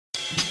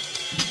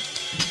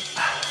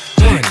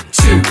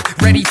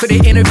ready for the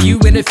interview.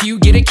 And if you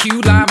get a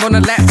cue live on a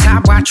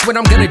laptop, watch what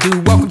I'm gonna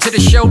do. Welcome to the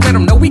show, let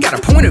them know we got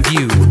a point of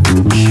view.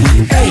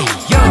 Hey,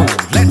 yo,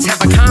 let's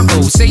have a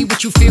combo. Say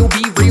what you feel,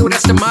 be real,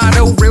 that's the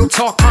motto. Real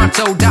talk,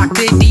 pronto,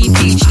 Dr. D,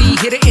 PhD,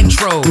 hit an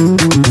intro.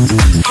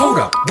 Hold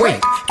up,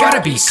 wait,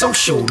 gotta be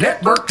social.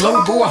 Network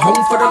global, a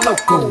home for the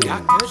local.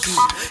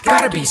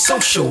 Gotta be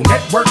social.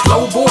 Network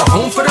global, a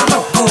home for the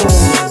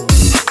local.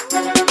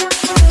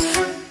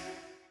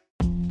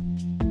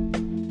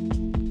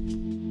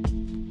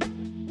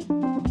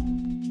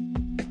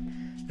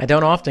 I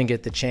don't often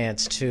get the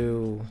chance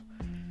to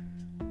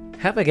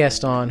have a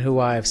guest on who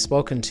I've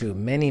spoken to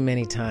many,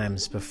 many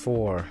times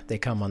before they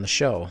come on the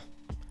show.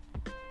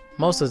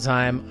 Most of the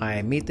time,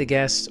 I meet the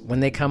guests when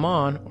they come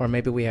on, or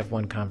maybe we have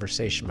one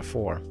conversation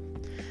before.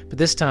 But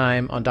this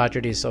time on Dr.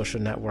 D's Social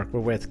Network,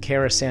 we're with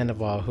Kara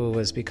Sandoval, who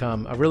has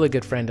become a really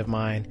good friend of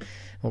mine.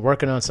 We're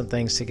working on some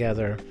things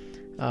together.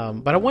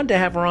 But I wanted to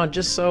have her on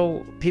just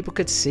so people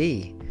could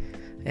see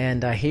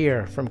and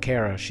hear from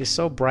Kara. She's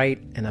so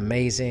bright and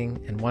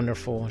amazing and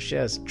wonderful. She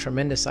has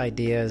tremendous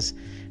ideas.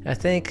 I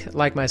think,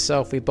 like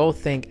myself, we both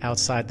think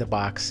outside the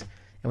box,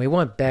 and we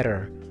want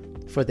better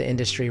for the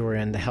industry we're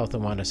in, the health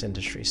and wellness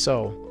industry.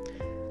 So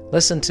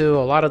listen to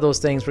a lot of those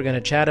things we're going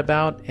to chat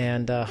about,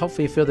 and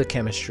hopefully you feel the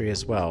chemistry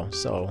as well.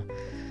 So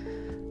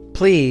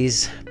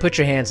please put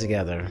your hands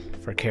together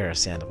for Kara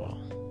Sandoval.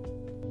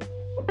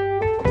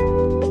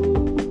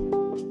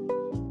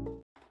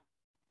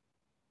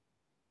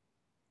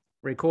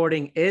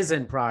 Recording is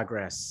in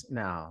progress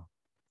now.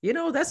 You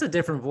know, that's a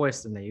different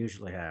voice than they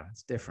usually have.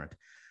 It's different.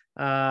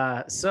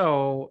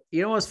 So,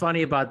 you know what's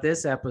funny about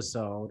this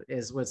episode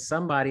is with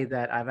somebody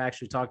that I've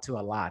actually talked to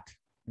a lot.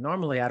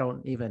 Normally, I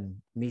don't even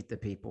meet the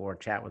people or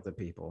chat with the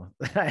people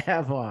that I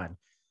have on.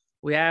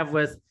 We have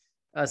with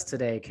us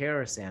today,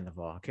 Kara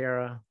Sandoval.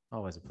 Kara,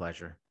 always a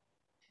pleasure.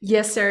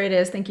 Yes, sir, it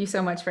is. Thank you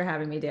so much for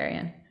having me,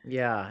 Darian.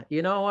 Yeah.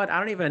 You know what? I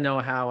don't even know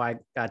how I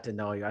got to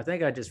know you. I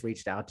think I just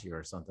reached out to you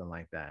or something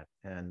like that.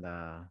 And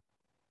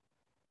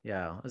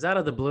yeah, it was out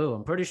of the blue.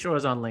 I'm pretty sure it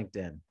was on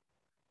LinkedIn.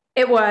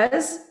 It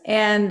was.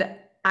 And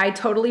I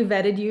totally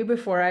vetted you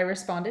before I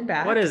responded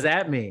back. What does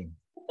that mean?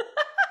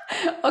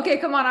 Okay,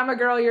 come on. I'm a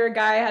girl. You're a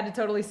guy. I had to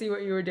totally see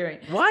what you were doing.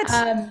 What?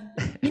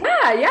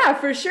 Yeah,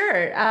 for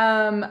sure.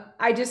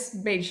 I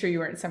just made sure you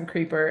weren't some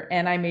creeper.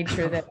 And I made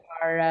sure that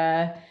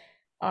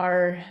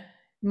our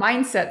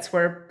mindsets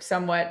were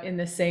somewhat in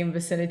the same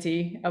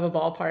vicinity of a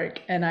ballpark,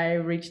 and I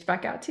reached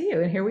back out to you,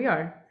 and here we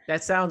are.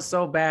 That sounds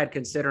so bad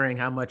considering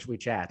how much we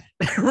chat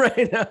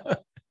right now.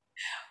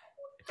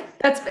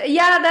 That's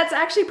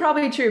actually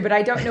probably true, but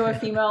I don't know a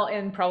female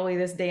in probably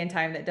this day and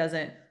time that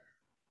doesn't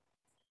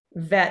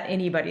vet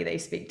anybody they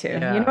speak to.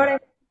 Yeah. You know what I mean?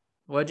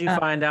 What'd you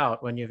find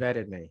out when you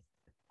vetted me?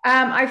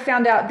 I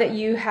found out that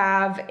you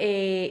have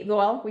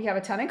we have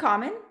a ton in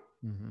common.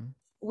 Mm-hmm.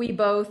 We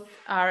both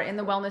are in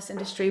the wellness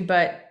industry,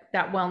 but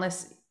that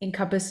wellness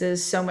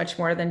encompasses so much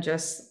more than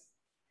just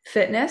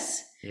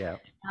fitness. Yeah.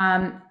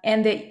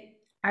 And that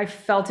I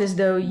felt as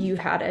though you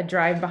had a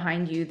drive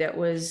behind you that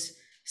was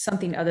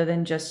something other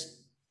than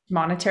just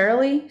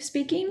monetarily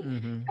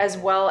speaking, as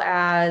well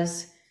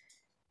as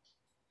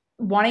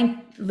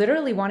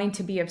literally wanting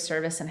to be of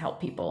service and help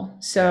people.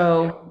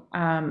 So,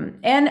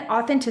 and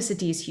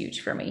authenticity is huge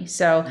for me.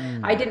 So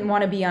I didn't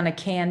want to be on a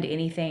canned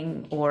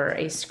anything or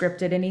a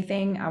scripted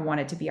anything. I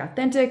wanted to be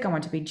authentic. I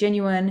want to be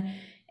genuine.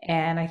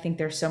 And I think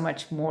there's so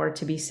much more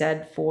to be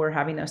said for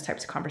having those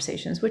types of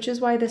conversations, which is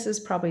why this is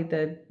probably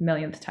the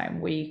millionth time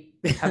we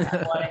have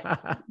had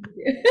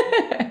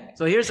one.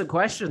 So here's a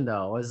question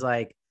though, is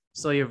like,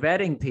 so you're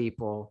vetting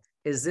people.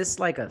 Is this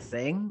like a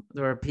thing?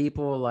 There are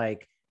people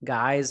like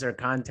guys are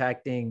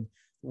contacting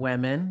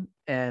women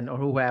or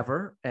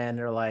whoever, and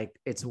they're like,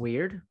 it's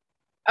weird.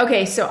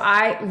 Okay. So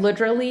I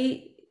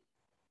literally,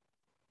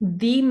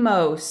 the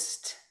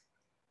most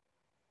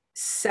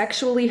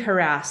sexually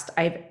harassed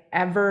I've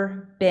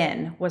ever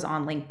been was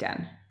on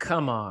LinkedIn.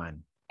 Come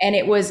on. And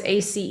it was a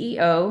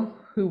CEO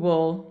who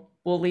will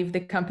leave the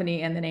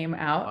company and the name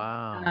out.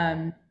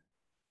 Wow.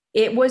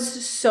 It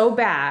was so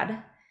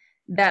bad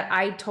that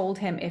I told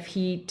him if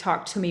he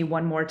talked to me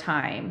one more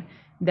time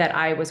that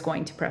I was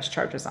going to press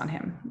charges on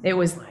him. It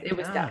was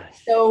that.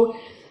 So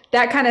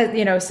that kind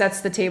of, sets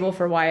the table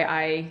for why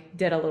I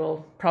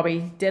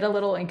probably did a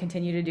little and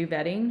continue to do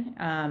vetting.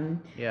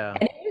 Yeah.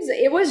 And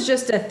it was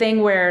just a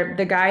thing where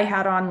the guy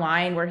had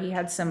online where he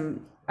had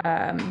some,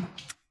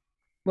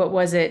 what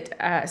was it?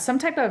 Some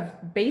type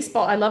of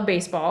baseball. I love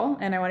baseball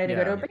and I wanted to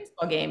go to a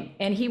baseball game.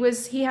 And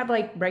he had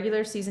like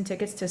regular season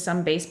tickets to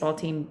some baseball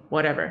team,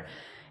 whatever.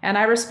 And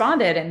I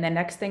responded. And the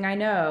next thing I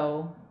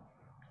know,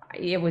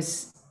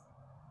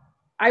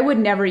 I would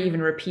never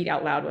even repeat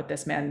out loud what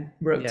this man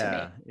wrote to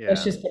me. Yeah.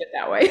 Let's just put it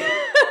that way.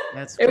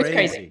 That's It was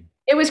crazy.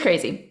 It was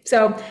crazy.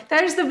 So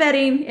there's the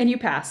vetting and you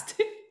passed.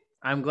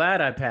 I'm glad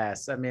I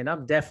passed. I mean,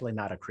 I'm definitely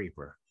not a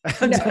creeper.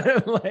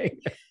 No.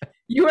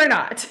 You are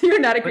not. You're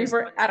not a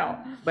creeper at all.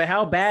 But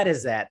how bad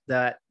is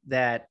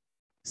that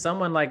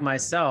someone like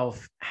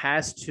myself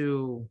has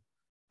to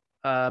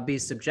be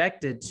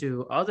subjected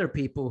to other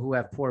people who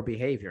have poor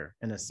behavior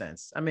in a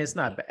sense. I mean,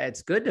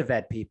 it's good to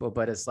vet people,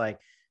 but it's like,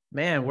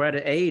 man, we're at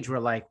an age where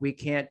like, we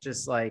can't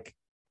just like,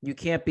 you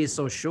can't be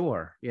so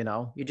sure, you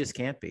just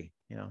can't be,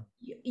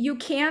 You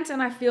can't.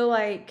 And I feel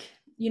like,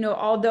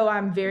 although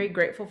I'm very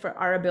grateful for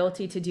our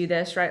ability to do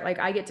this, right? Like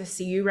I get to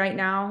see you right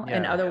now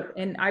and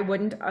I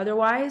wouldn't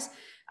otherwise.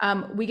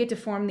 We get to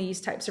form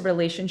these types of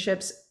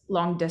relationships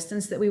long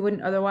distance that we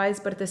wouldn't otherwise.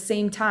 But at the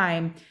same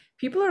time,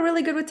 people are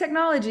really good with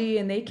technology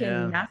and they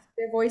can mask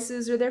their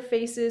voices or their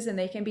faces and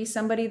they can be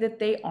somebody that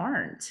they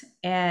aren't.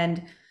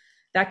 And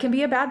that can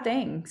be a bad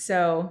thing.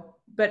 So,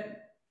 but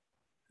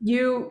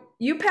you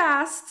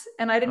passed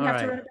and I didn't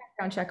have to run a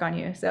background check on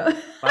you. So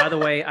by the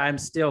way, I'm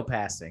still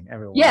passing,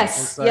 everyone.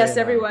 Yes,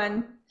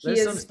 everyone.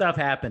 There's some stuff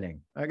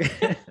happening.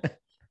 Okay.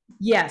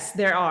 Yes,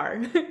 there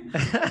are.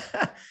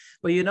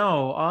 But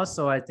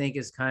also I think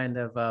it's kind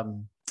of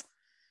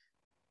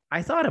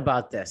I thought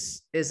about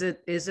this. Is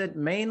it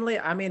mainly,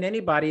 I mean,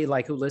 anybody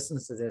like who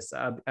listens to this,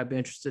 I'd be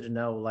interested to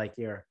know like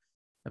your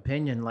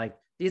opinion. Like,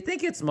 do you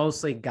think it's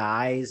mostly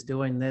guys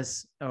doing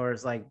this, or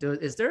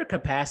is there a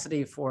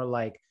capacity for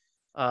like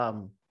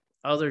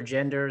other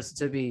genders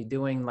to be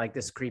doing like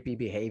this creepy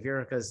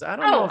behavior? Because I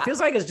don't know, it feels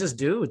like it's just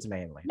dudes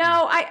mainly.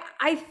 No,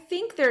 I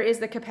think there is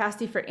the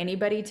capacity for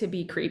anybody to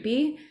be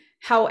creepy.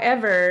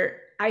 However,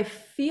 I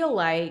feel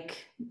like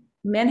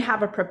men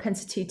have a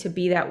propensity to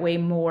be that way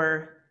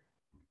more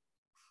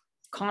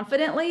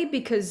confidently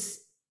because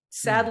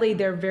sadly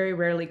they're very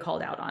rarely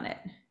called out on it.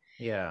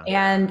 Yeah.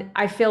 And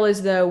I feel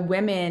as though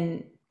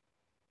women,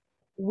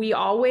 we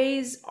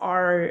always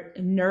are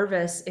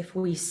nervous if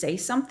we say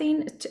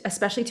something,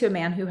 especially to a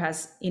man who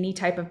has any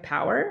type of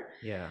power.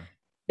 Yeah.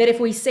 That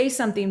if we say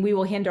something, we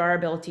will hinder our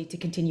ability to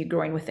continue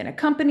growing within a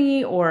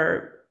company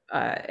or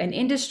an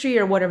industry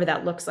or whatever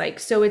that looks like.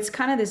 So it's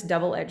kind of this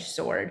double-edged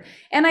sword.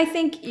 And I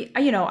think,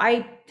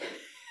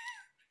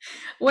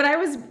 when I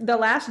was the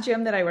last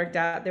gym that I worked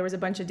at, there was a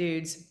bunch of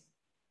dudes.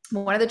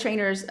 One of the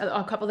trainers,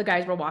 a couple of the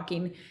guys were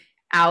walking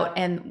out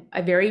and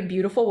a very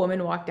beautiful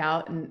woman walked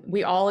out and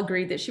we all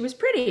agreed that she was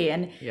pretty.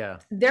 And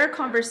their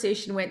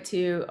conversation went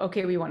to,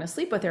 okay, we want to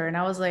sleep with her. And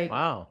I was like,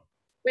 wow,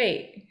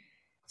 wait,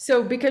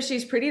 so because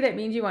she's pretty, that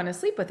means you want to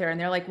sleep with her? And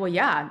they're like, well,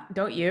 yeah,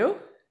 don't you?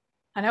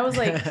 And I was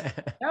like,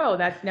 no,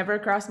 that never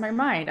crossed my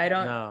mind. I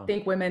don't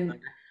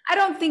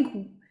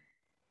think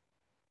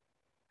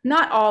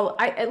not all,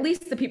 at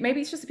least the people,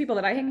 maybe it's just the people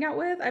that I hang out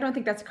with. I don't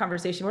think that's a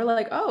conversation. We're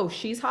like, oh,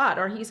 she's hot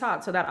or he's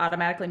hot, so that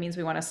automatically means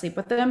we want to sleep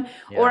with them.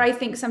 Yeah. Or I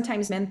think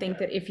sometimes men think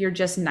that if you're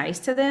just nice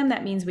to them,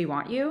 that means we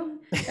want you.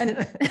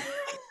 And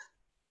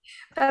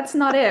that's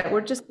not it.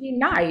 We're just being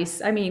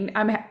nice. I mean,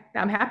 I'm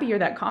happy you're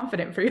that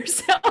confident for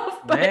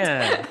yourself. But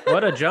man,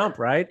 what a jump,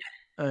 right?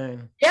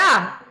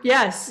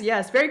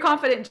 Yes. Very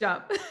confident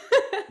jump.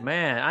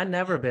 Man, I've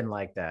never been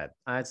like that.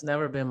 It's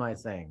never been my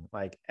thing,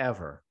 like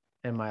ever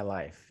in my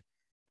life.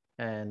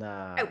 And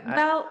I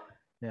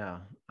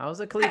was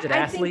a collegiate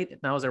athlete and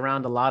I was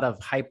around a lot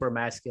of hyper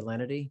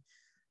masculinity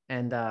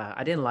and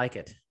I didn't like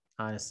it,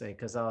 honestly,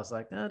 because I was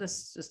like, no,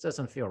 this just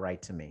doesn't feel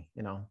right to me,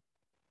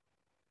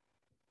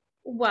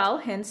 Well,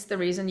 hence the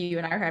reason you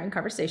and I are having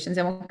conversations,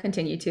 and we'll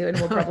continue to, and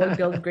we'll probably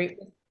build great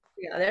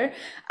together.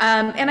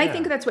 I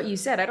think that's what you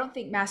said. I don't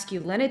think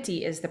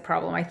masculinity is the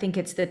problem. I think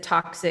it's the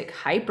toxic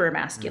hyper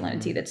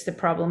masculinity that's the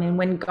problem. And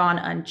when gone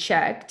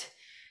unchecked,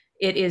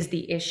 it is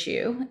the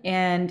issue.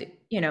 And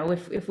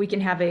if we can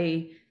have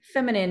a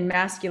feminine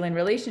masculine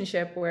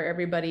relationship where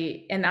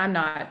everybody, and I'm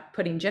not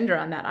putting gender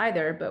on that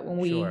either, but when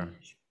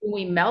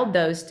we meld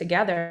those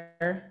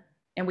together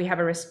and we have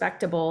a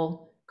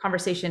respectable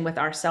conversation with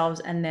ourselves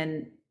and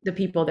then the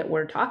people that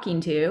we're talking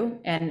to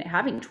and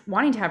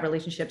wanting to have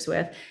relationships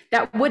with,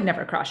 that would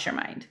never cross your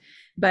mind.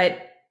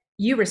 But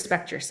you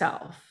respect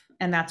yourself.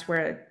 And that's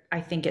where I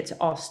think it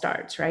all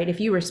starts, right? If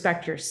you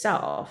respect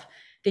yourself,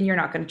 then you're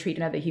not going to treat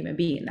another human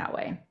being that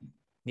way.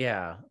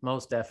 Yeah,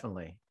 most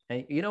definitely.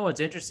 And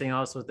what's interesting, I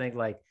also think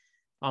like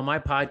on my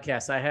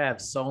podcast, I have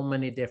so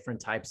many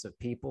different types of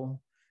people.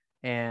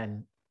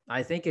 And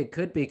I think it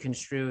could be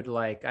construed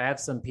like I have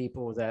some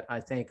people that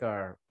I think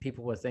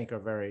people would think are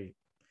very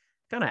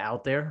kind of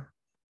out there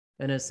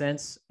in a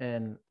sense.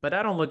 But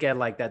I don't look at it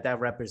like that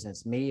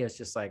represents me. It's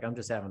just like, I'm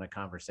just having a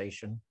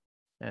conversation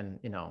and,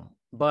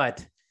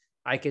 but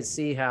I could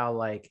see how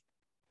like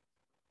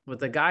with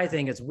the guy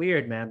thing, it's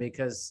weird, man,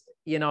 because,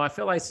 I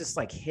feel like it's just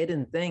like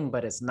hidden thing,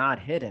 but it's not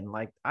hidden.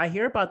 Like I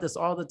hear about this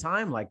all the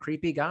time, like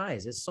creepy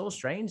guys. It's so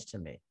strange to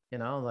me,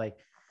 like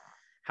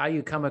how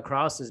you come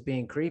across as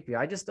being creepy.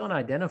 I just don't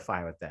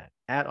identify with that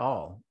at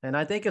all. And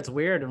I think it's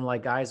weird when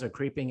like guys are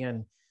creeping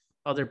in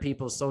other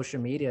people's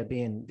social media,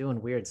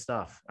 doing weird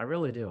stuff. I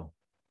really do.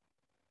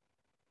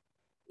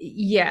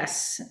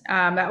 Yes.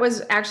 That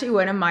was actually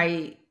one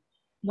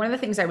of the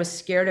things I was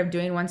scared of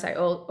doing once I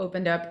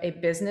opened up a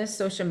business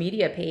social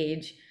media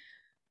page.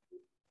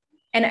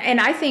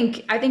 And I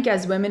think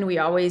as women, we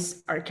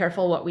always are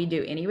careful what we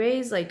do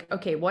anyways. Like,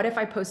 okay, what if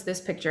I post this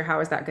picture?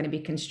 How is that going to be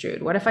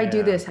construed? What if I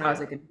do this? How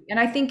is it going to be? And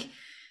I think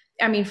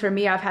I mean, for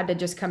me, I've had to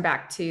just come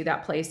back to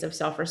that place of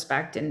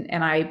self-respect,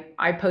 and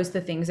I post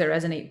the things that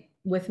resonate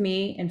with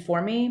me and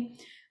for me.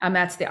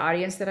 That's the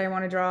audience that I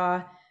want to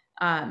draw.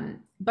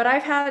 But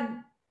I've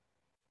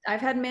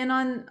had men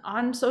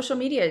on social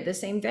media, the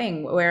same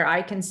thing, where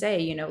I can say,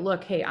 you know,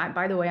 look, hey,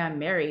 by the way, I'm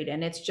married.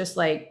 And it's just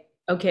like,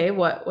 okay,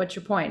 what's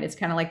your point? It's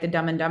kind of like the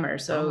Dumb and Dumber.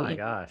 So, oh my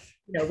gosh,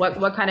 you know,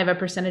 what kind of a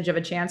percentage of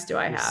a chance do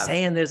I You're have?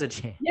 saying there's a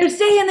chance. You're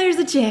saying there's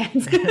a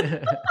chance.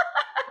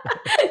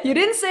 You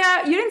didn't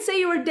say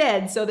you were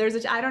dead. So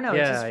there's I don't know.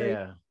 Yeah, it's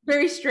just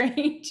very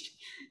strange.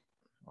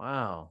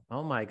 Wow.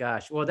 Oh my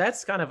gosh. Well,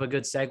 that's kind of a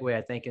good segue,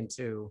 I think,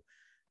 into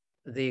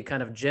the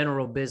kind of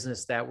general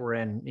business that we're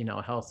in, you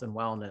know, health and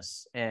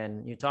wellness.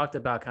 And you talked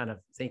about kind of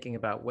thinking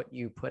about what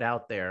you put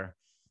out there.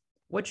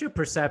 What's your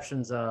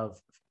perceptions of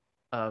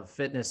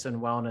fitness and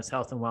wellness,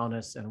 health and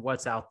wellness, and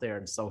what's out there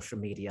in social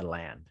media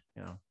land?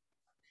 You know,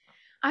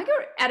 I go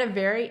at a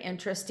very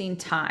interesting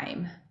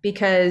time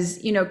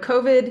because, you know,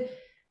 COVID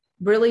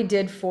really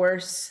did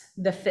force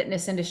the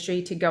fitness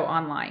industry to go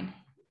online,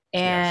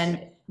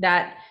 and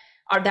yes.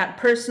 that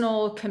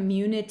personal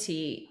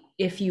community,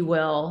 if you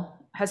will,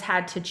 has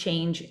had to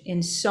change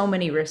in so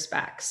many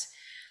respects.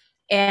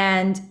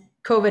 And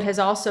COVID has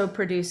also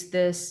produced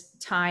this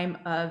time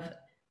of,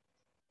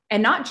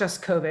 and not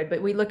just COVID,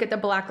 but we look at the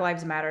Black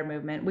Lives Matter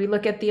movement, we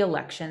look at the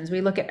elections,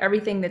 we look at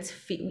everything that's,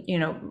 you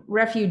know,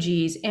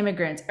 refugees,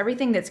 immigrants,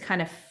 everything that's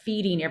kind of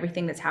feeding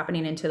everything that's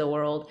happening into the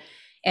world.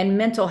 And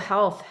mental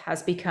health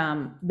has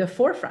become the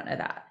forefront of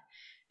that.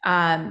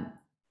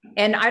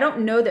 And I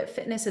don't know that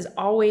fitness is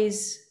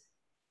always,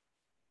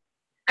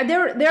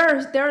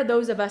 there are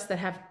those of us that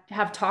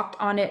have talked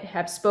on it,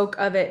 have spoke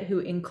of it, who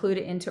include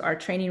it into our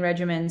training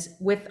regimens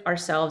with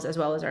ourselves as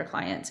well as our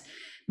clients.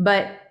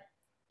 But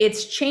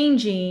it's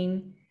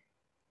changing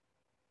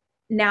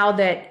now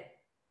that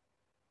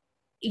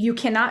you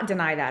cannot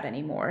deny that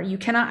anymore. You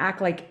cannot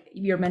act like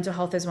your mental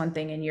health is one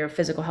thing and your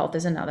physical health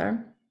is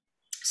another.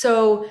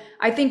 So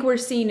I think we're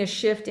seeing a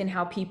shift in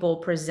how people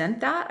present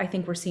that. I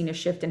think we're seeing a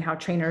shift in how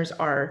trainers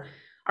are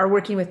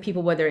working with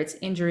people, whether it's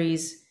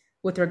injuries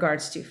with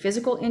regards to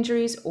physical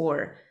injuries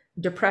or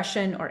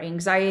depression or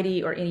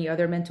anxiety or any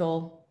other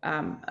mental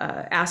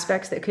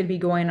aspects that could be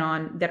going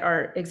on that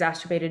are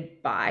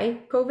exacerbated by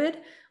COVID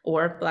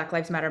or Black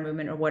Lives Matter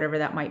movement or whatever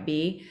that might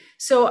be.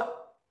 So,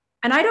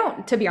 and I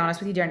don't, to be honest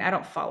with you, Darren, I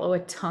don't follow a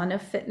ton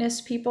of fitness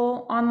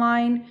people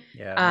online.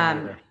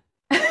 Yeah.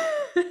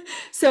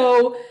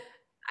 So,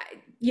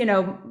 you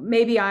know,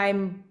 maybe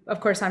I'm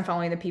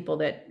following the people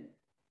that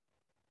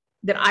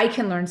I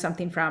can learn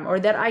something from or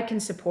that I can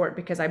support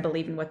because I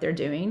believe in what they're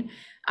doing.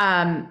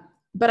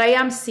 But I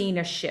am seeing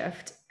a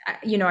shift.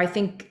 You know, I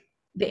think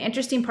the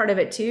interesting part of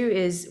it too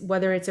is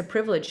whether it's a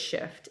privilege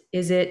shift.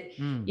 Is it,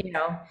 you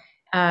know,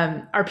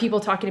 are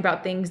people talking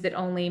about things that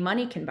only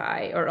money can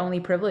buy or only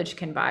privilege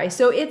can buy?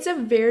 So it's a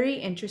very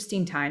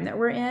interesting time that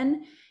we're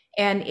in.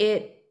 And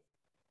it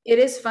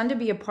is fun to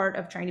be a part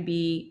of trying to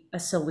be a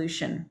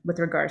solution with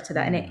regards to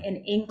that and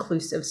an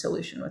inclusive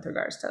solution with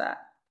regards to that.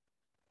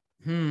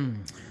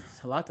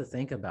 A lot to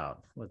think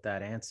about with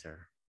that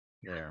answer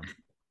there.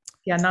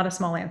 Yeah, not a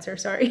small answer.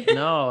 Sorry.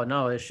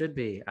 No, it should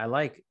be. I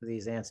like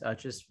these answers. I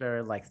just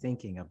very like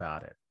thinking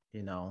about it.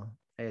 You know,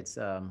 it's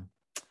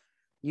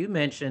you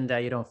mentioned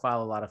that you don't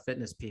follow a lot of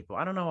fitness people.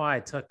 I don't know why I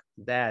took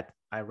that.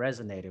 I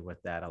resonated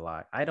with that a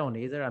lot. I don't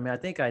either. I mean, I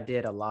think I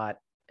did a lot.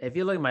 If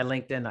you look at my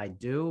LinkedIn, I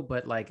do,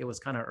 but like it was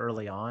kind of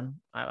early on.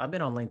 I've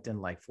been on LinkedIn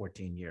like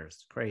 14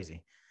 years.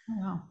 Crazy. Oh,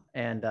 wow.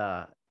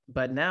 And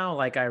but now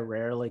like I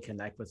rarely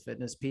connect with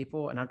fitness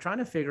people, and I'm trying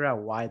to figure out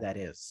why that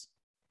is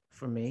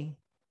for me.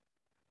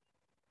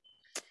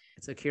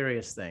 It's a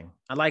curious thing.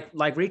 I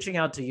like reaching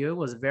out to you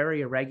was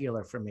very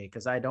irregular for me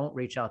because I don't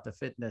reach out to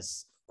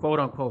fitness, quote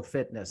unquote,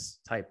 fitness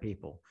type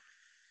people,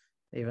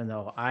 even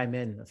though I'm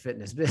in the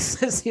fitness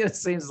business. It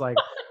seems like,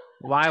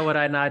 why would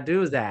I not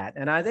do that?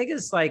 And I think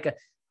it's like,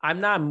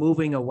 I'm not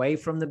moving away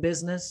from the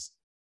business,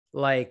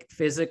 like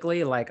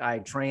physically, like I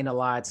train a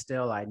lot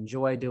still. I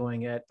enjoy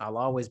doing it. I'll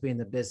always be in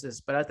the business,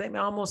 but I think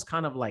almost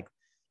kind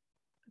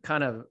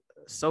of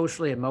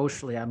socially,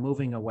 emotionally, I'm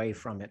moving away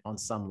from it on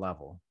some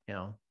level, you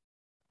know?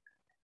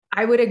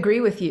 I would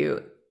agree with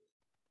you.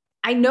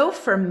 I know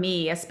for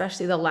me,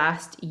 especially the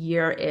last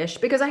year-ish,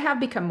 because I have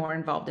become more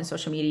involved in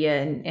social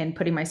media and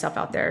putting myself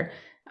out there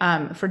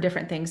for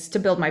different things to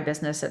build my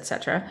business,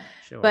 etc.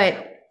 Sure.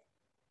 But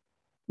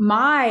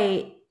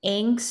my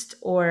angst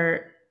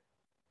or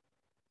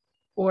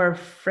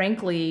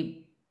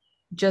frankly,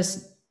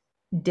 just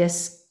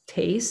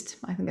distaste,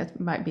 I think that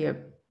might be a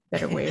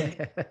better way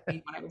of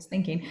saying what I was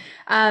thinking,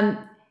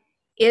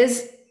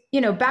 is,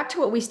 you know, back to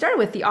what we started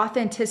with, the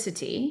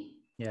authenticity.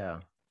 Yeah.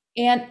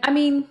 And I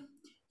mean,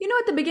 you know,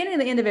 at the beginning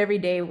and the end of every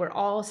day, we're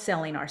all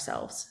selling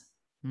ourselves.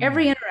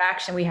 Every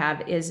interaction we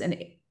have is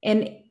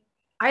and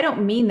I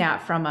don't mean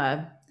that from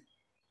a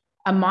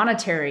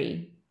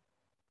monetary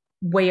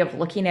way of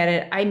looking at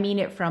it. I mean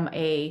it from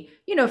a,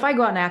 you know, if I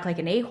go out and act like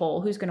an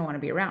a-hole, who's going to want to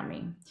be around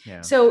me?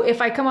 Yeah. So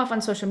if I come off on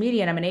social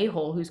media and I'm an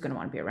a-hole, who's going to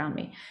want to be around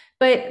me?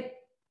 But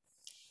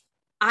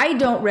I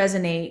don't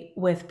resonate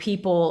with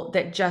people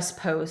that just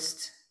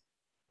post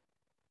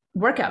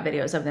workout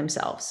videos of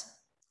themselves.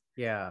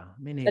 Yeah,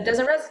 me That neither.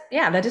 doesn't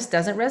that just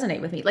doesn't resonate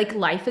with me. Like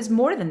life is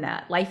more than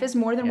that. Life is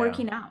more than Yeah,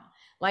 working out.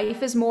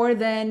 Life is more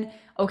than,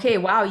 okay,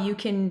 wow, you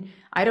can,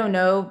 I don't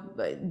know,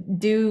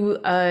 do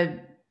a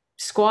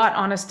squat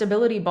on a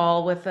stability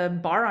ball with a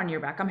bar on your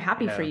back. I'm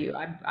happy for yeah, you.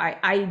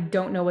 I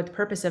don't know what the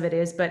purpose of it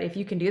is, but if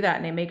you can do that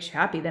and it makes you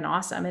happy, then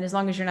awesome. And as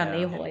long as you're not an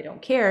yeah, a-hole, I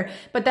don't care.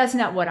 But that's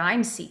not what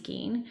I'm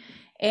seeking.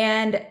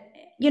 And,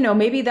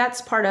 maybe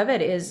that's part of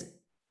it is,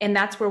 and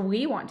that's where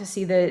we want to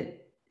see the,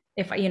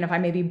 if I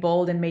may be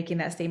bold in making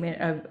that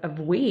statement of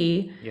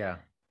yeah,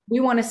 we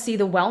want to see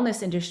the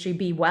wellness industry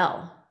be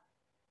well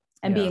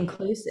and be yeah,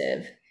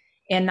 inclusive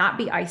and not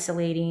be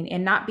isolating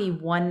and not be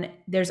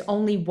there's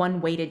only one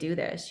way to do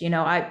this.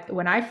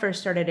 When I first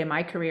started in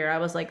my career, I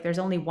was like, there's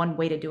only one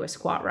way to do a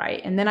squat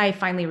right. And then I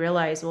finally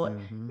realized, well,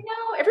 hmm,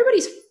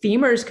 everybody's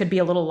femurs could be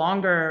a little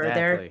longer, or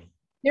exactly.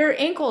 their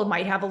ankle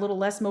might have a little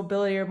less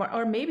mobility,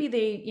 or maybe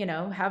they,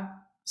 have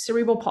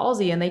cerebral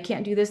palsy and they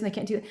can't do this and they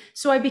can't do that.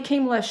 So I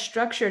became less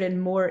structured and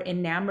more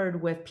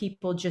enamored with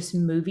people just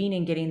moving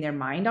and getting their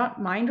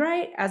mind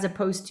right, as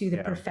opposed to the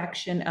Yeah,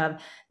 perfection of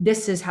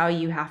this is how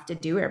you have to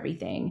do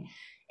everything.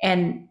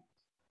 And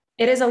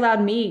it has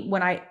allowed me,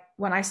 when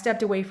I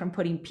stepped away from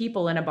putting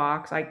people in a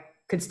box, I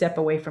could step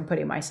away from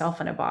putting myself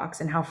in a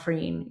box. And how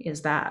freeing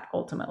is that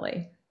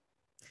ultimately?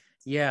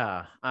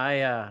 yeah.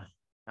 I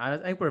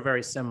think we're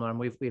very similar, and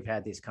we've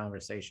had these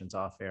conversations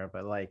off air.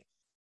 But like,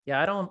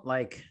 yeah, I don't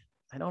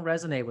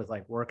resonate with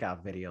like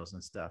workout videos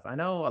and stuff. I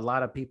know a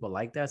lot of people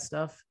like that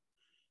stuff,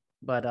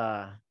 but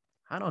I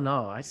don't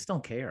know. I just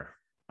don't care.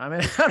 I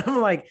mean,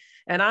 I'm like,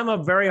 and I'm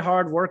a very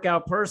hard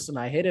workout person.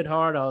 I hit it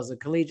hard. I was a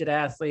collegiate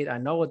athlete. I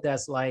know what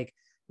that's like.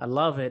 I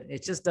love it.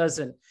 It just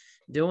doesn't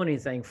do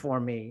anything for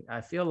me.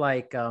 I feel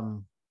like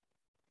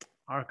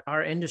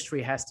our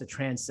industry has to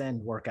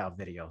transcend workout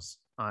videos.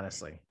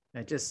 Honestly,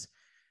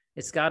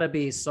 it's got to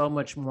be so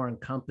much more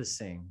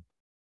encompassing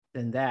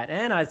than that.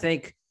 And I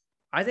think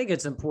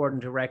it's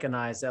important to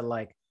recognize that,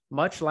 like,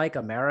 much like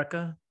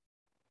America,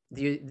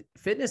 the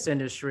fitness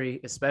industry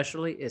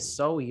especially is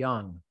so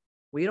young.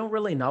 We don't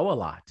really know a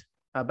lot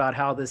about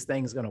how this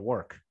thing's going to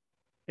work.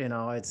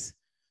 It's,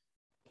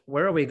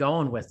 where are we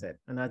going with it?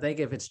 And I think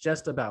if it's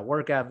just about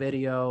workout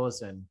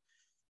videos and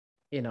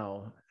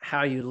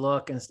how you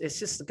look, and it's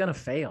just going to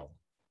fail.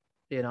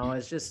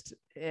 It's just,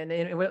 and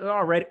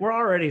we're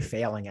already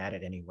failing at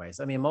it anyways.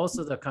 I mean, most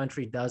of the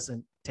country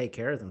doesn't take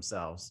care of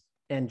themselves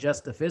and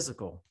just the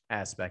physical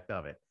aspect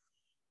of it.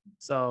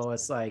 So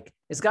it's like,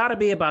 it's got to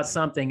be about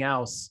something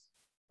else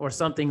or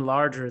something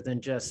larger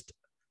than just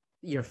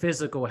your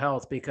physical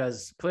health,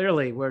 because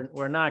clearly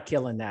we're not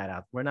killing that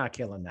out. We're not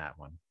killing that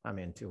one. I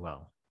mean, too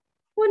well.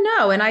 Well,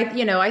 no, and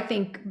I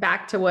think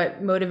back to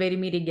what motivated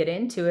me to get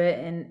into it,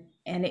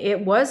 and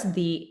it was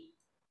the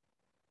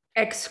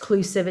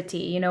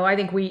exclusivity. I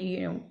think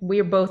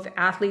we're both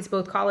athletes,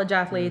 both college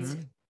athletes.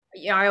 Mm-hmm.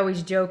 Yeah, I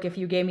always joke, if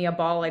you gave me a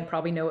ball, I'd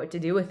probably know what to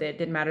do with it.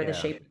 Didn't matter the Yeah.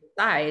 shape or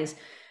the size.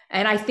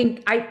 And I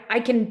think I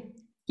can,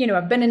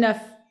 I've been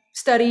enough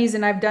studies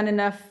and I've done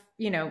enough,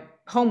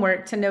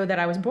 homework to know that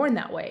I was born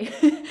that way.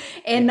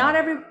 And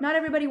Yeah. not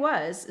everybody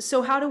was.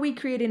 So how do we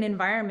create an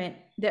environment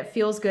that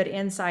feels good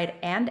inside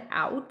and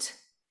out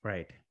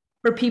Right.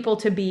 for people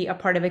to be a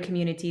part of a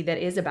community that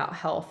is about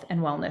health and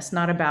wellness,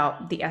 not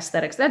about the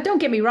aesthetics? That, don't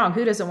get me wrong,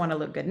 who doesn't want to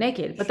look good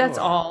naked? But that's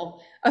Sure.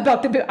 all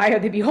about the eye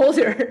of the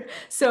beholder.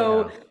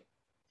 So, Yeah.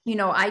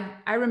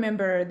 I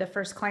remember the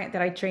first client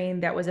that I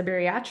trained that was a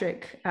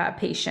bariatric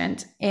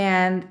patient,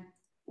 and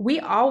we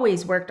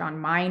always worked on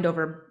mind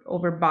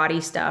over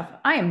body stuff.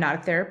 I am not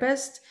a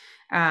therapist.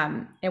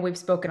 And we've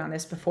spoken on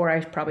this before.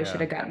 I probably Yeah.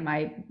 should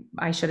have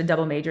I should have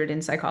double majored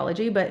in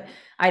psychology, but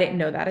I didn't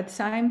know that at the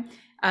time.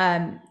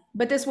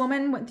 But this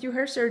woman went through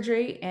her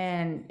surgery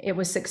and it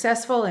was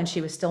successful, and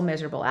she was still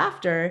miserable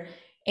after.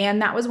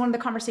 And that was one of the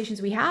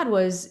conversations we had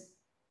was,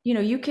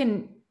 you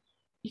can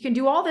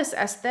do all this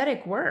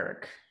aesthetic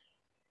work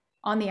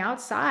on the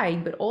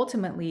outside, but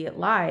ultimately it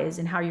lies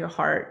in how your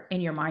heart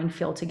and your mind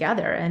feel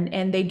together.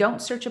 And they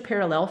don't search a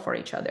parallel for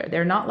each other.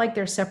 They're not like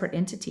they're separate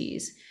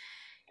entities.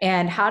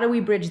 And how do we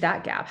bridge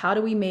that gap? How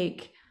do we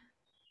make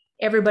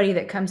everybody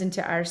that comes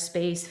into our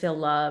space feel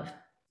love,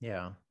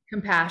 Yeah.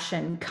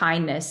 compassion,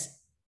 kindness,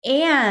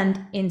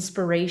 and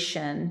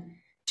inspiration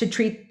to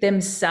treat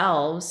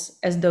themselves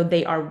as though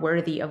they are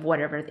worthy of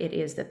whatever it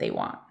is that they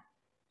want?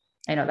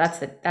 I know that's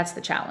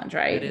the challenge,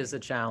 right? It is a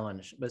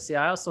challenge. But see,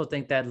 I also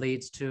think that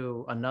leads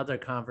to another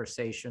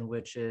conversation,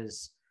 which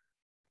is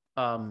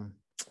um,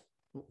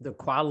 the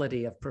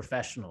quality of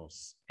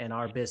professionals in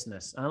our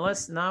business.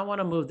 Unless now I want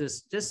to move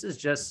this. This is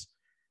just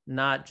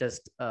not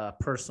just a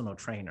personal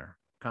trainer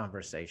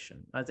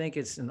conversation. I think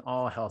it's in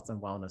all health and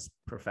wellness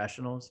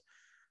professionals.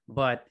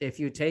 But if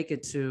you take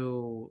it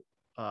to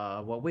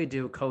what we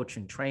do, coach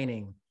and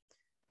training,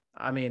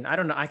 I mean, I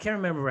don't know. I can't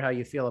remember how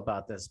you feel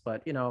about this,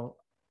 but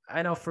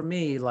I know for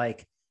me,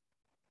 like,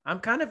 I'm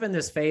kind of in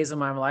this phase of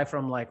my life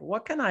where I'm like,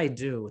 what can I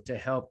do to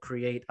help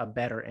create a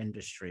better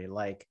industry?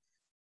 Like,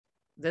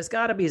 it's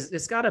got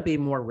to be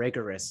more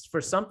rigorous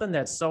for something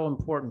that's so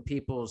important,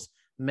 people's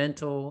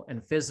mental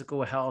and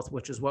physical health,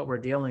 which is what we're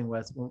dealing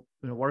with when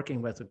we're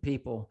working with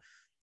people.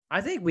 I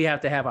think we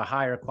have to have a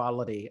higher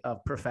quality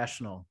of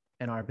professional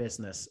in our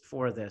business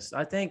for this.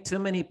 I think too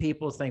many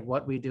people think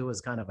what we do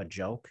is kind of a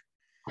joke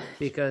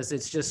because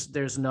it's just,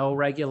 there's no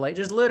regulation,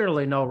 there's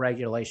literally no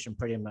regulation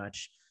pretty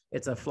much.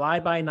 It's a fly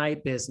by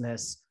night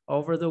business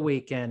over the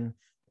weekend.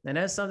 And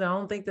that's something I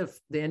don't think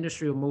the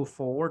industry will move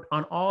forward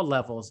on all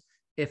levels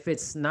if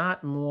it's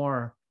not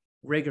more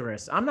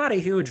rigorous. I'm not a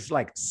huge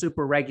like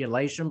super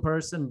regulation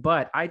person,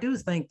 but I do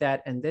think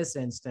that in this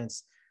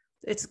instance,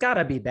 it's got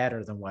to be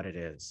better than what it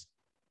is.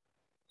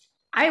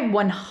 I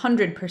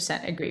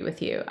 100% agree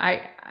with you.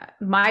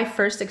 My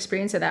first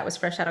experience of that was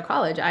fresh out of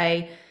college.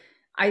 I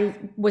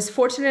was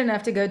fortunate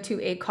enough to go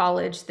to a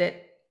college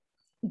that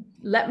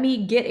let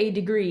me get a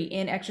degree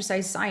in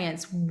exercise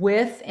science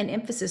with an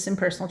emphasis in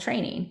personal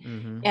training.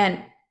 Mm-hmm.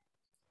 And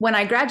when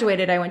I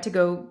graduated, I went to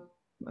go,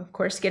 of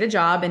course, get a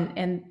job,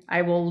 and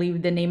I will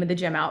leave the name of the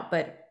gym out.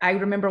 But I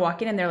remember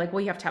walking in there like, well,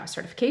 you have to have a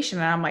certification.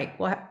 And I'm like,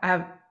 well,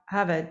 I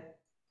have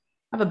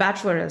a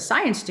Bachelor of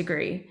Science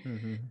degree.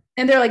 Mm-hmm.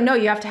 And they're like, no,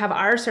 you have to have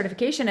our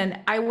certification. And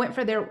I went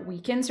for their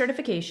weekend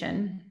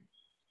certification.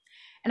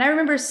 And I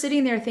remember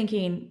sitting there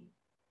thinking,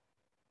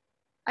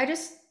 I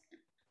just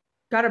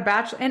got a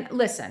bachelor. And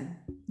listen,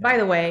 by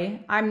the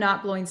way, I'm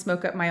not blowing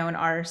smoke up my own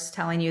arse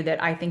telling you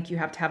that I think you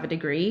have to have a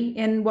degree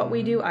in what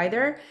we do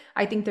either.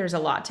 I think there's a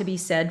lot to be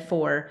said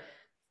for,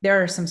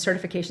 there are some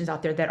certifications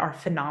out there that are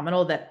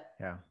phenomenal that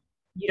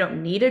you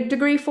don't need a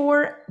degree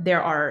for.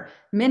 There are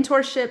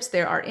mentorships,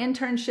 there are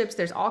internships,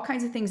 there's all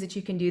kinds of things that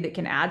you can do that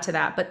can add to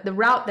that. But the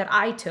route that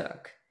I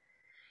took,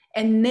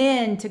 and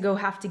then to go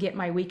have to get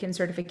my weekend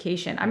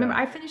certification. I remember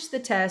I finished the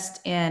test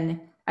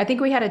in, I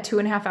think we had a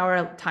 2.5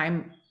 hour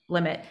time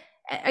limit.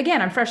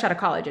 Again, I'm fresh out of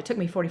college. It took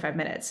me 45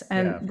 minutes.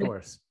 And of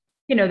course,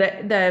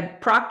 the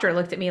proctor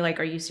looked at me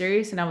like, are you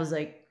serious? And I was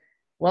like,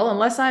 well,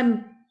 unless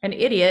I'm an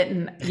idiot.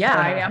 And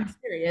I am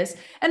serious.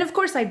 And of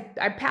course I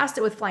passed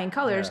it with flying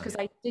colors because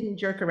I didn't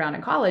jerk around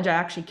in college. I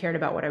actually cared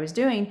about what I was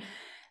doing.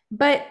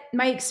 But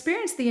my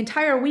experience the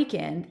entire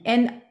weekend,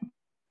 and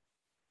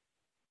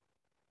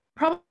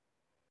probably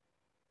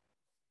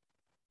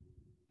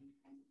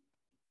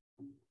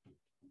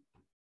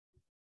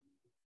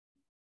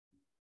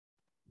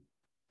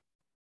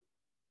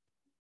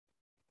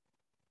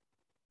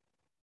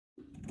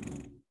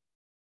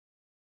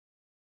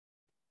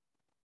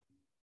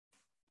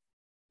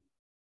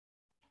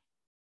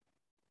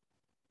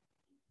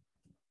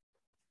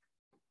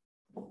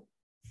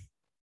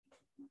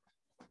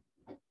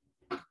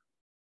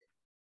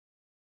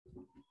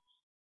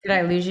Did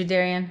I lose you,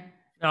 Darian?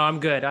 No, I'm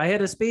good. I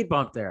hit a speed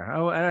bump there.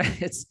 I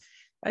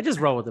just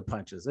roll with the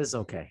punches. It's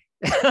okay.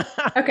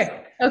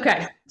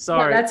 Okay.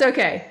 Sorry. No, that's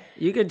okay.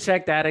 You can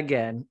check that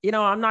again.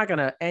 I'm not going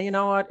to, and you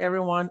know what,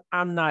 everyone,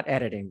 I'm not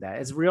editing that.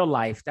 It's real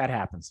life. That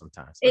happens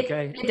sometimes.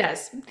 Okay. It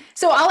does.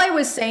 So all I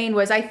was saying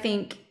was, I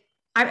think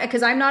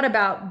because I'm not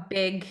about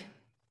big,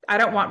 I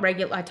don't want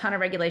a ton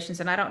of regulations,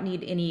 and I don't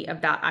need any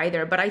of that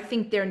either. But I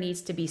think there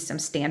needs to be some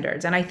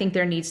standards, and I think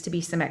there needs to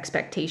be some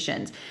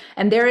expectations.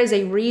 And there is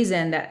a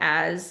reason that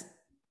as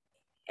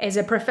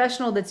a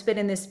professional that's been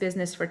in this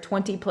business for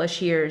 20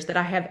 plus years, that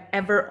I have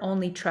ever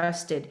only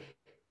trusted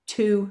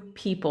 2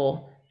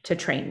 people to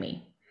train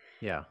me.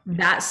 Yeah.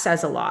 That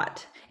says a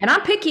lot. And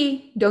I'm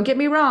picky. Don't get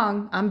me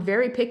wrong. I'm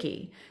very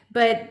picky,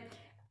 but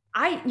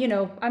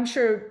I'm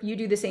sure you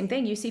do the same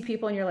thing. You see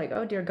people and you're like,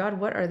 oh dear God,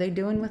 what are they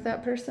doing with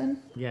that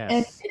person?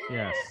 Yes.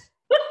 Yes.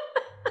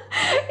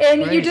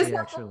 And crazy, you just,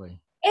 actually.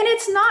 And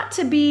it's not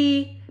to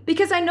be,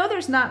 because I know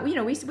there's not,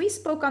 we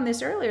spoke on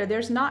this earlier.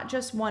 There's not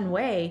just one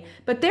way,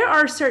 but there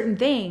are certain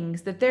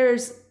things that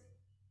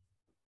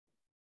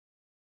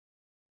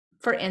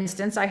for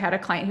instance, I had a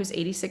client who's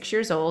 86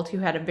 years old who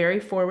had a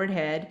very forward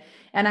head.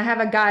 And I have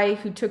a guy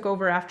who took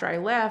over after I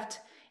left,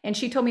 and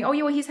she told me, oh,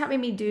 yeah, well, he's having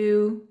me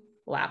do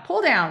lat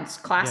pull downs,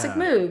 classic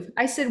move.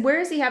 I said, where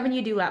is he having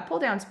you do lat pull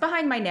downs?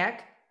 Behind my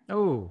neck.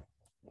 Oh.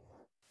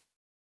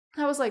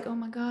 I was like, oh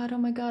my God, oh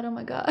my God, oh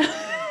my God.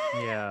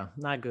 Yeah,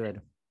 not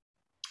good.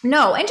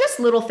 No, and just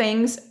little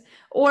things,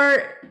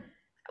 or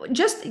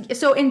just,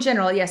 so in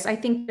general, yes, I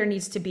think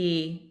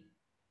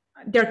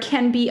there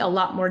can be a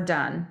lot more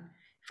done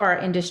for our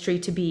industry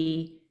to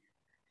be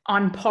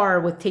on par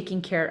with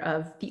taking care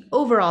of the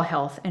overall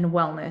health and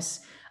wellness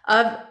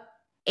of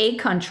a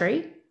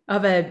country,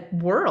 of a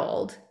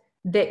world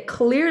that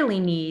clearly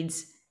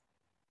needs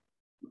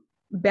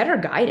better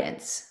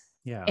guidance.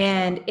 Yeah.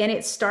 And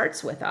it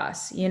starts with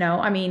us,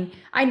 I mean,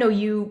 I know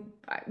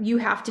you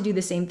have to do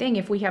the same thing.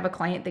 If we have a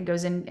client that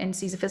goes in and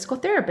sees a physical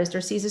therapist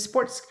or sees a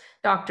sports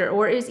doctor,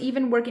 or is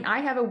even working, I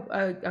have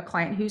a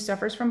client who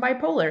suffers from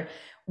bipolar.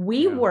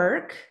 We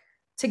work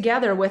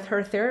together with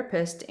her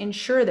therapist to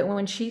ensure that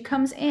when she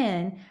comes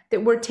in,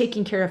 that we're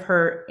taking care of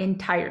her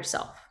entire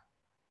self.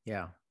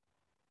 Yeah.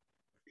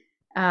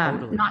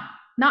 Totally.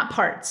 not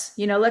parts.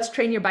 Let's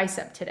train your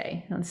bicep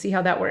today. Let's see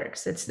how that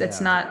works. That's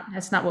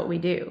not what we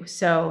do.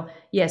 So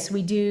yes,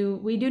 we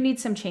do need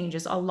some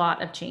changes, a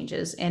lot of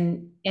changes.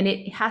 And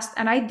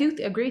I do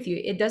agree with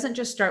you. It doesn't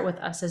just start with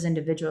us as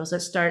individuals. It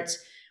starts,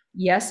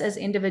 yes, as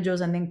individuals,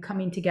 and then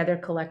coming together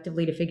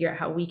collectively to figure out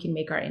how we can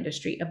make our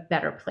industry a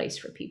better place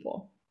for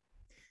people.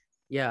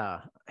 Yeah.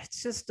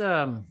 It's just,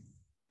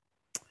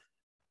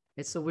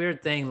 it's a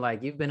weird thing.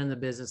 Like, you've been in the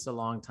business a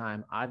long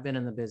time. I've been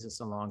in the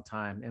business a long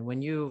time. And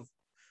when you've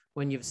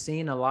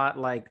seen a lot,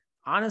 like,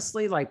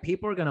 honestly, like,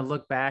 people are going to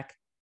look back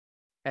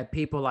at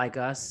people like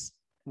us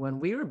when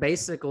we were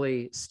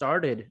basically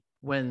started,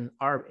 when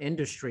our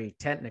industry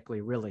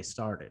technically really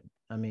started.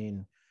 I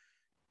mean,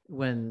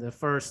 when the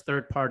first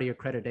third-party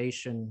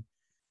accreditation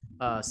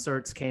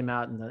certs came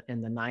out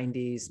in the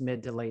 90s,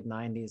 mid to late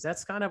 90s,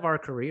 that's kind of our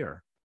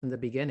career in the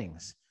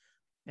beginnings.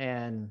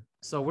 And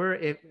so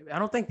I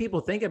don't think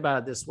people think about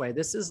it this way.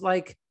 This is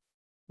like,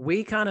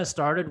 we kind of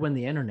started when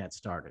the internet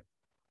started,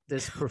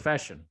 this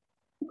profession.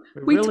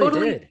 We really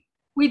did.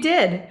 We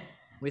did.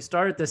 We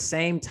started at the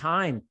same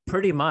time,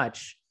 pretty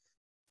much.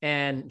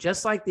 And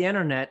just like the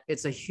internet,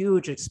 it's a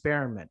huge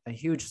experiment, a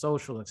huge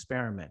social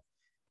experiment.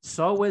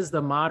 So is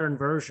the modern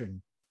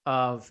version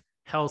of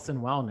health and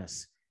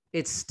wellness.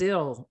 It's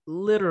still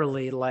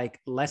literally like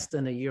less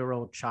than a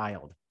year-old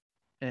child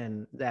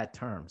in that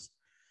terms.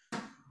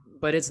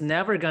 But it's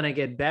never going to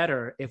get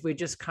better if we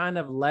just kind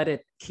of let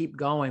it keep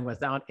going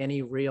without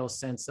any real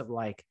sense of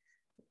like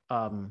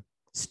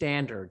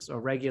standards or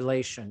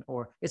regulation,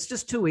 or it's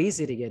just too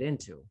easy to get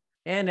into.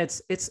 And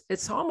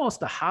it's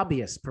almost a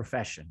hobbyist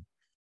profession.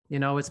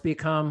 It's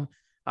become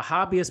a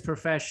hobbyist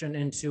profession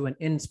into an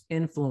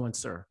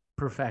influencer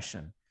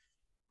profession.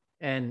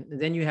 And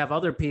then you have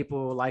other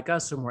people like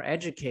us who are more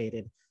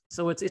educated.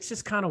 So it's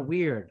just kind of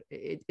weird.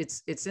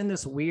 It's in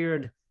this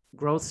weird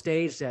growth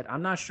stage that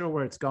I'm not sure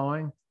where it's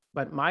going,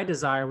 but my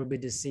desire would be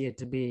to see it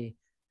to be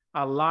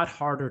a lot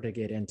harder to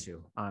get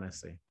into,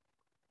 honestly.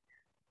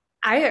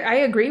 I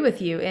agree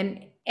with you.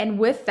 And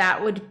with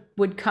that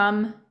would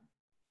come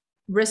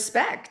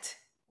respect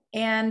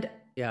and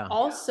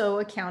also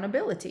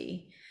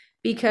accountability,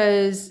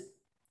 because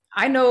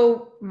I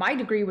know my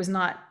degree was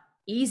not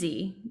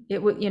easy.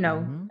 It would,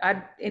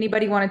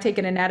 anybody want to take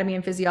an anatomy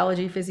and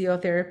physiology,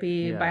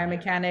 physiotherapy,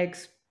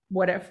 biomechanics,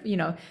 whatever,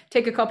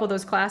 take a couple of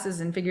those classes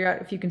and figure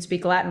out if you can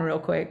speak Latin real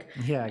quick.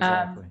 Yeah,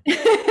 exactly.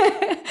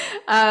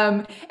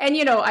 And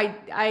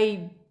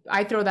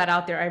I throw that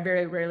out there. I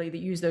very rarely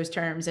use those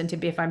terms. And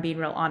if I'm being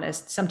real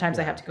honest, sometimes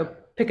I have to go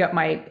pick up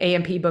my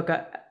A&P book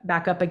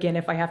back up again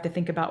if I have to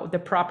think about the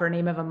proper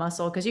name of a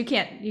muscle, because you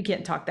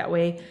can't talk that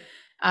way.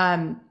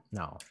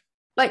 No.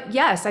 But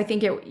yes, I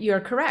think you're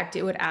correct.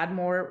 It would add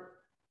more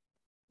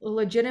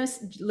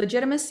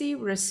legitimacy,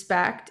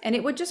 respect, and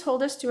it would just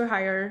hold us to a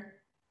higher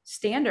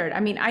standard. I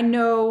mean, I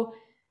know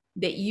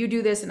that you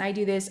do this and I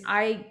do this.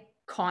 I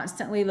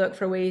constantly look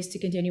for ways to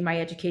continue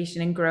my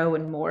education and grow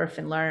and morph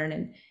and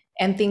learn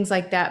and things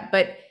like that.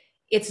 But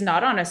it's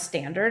not on a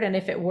standard. And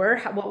if it were,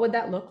 what would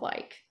that look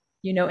like?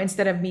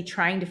 Instead of me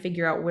trying to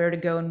figure out where to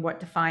go and what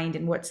to find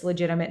and what's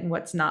legitimate and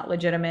what's not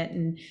legitimate.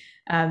 And,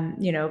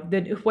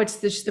 what's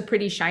the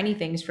pretty shiny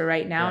things for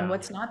right now and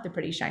what's not the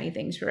pretty shiny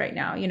things for right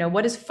now.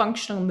 What does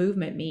functional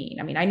movement mean?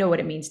 I mean, I know what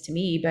it means to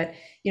me, but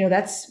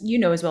that's,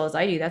 as well as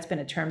I do, that's been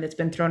a term that's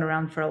been thrown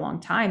around for a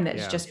long time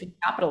that's just been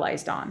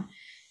capitalized on.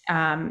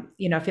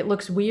 If it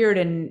looks weird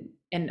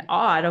and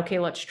odd, okay,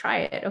 let's try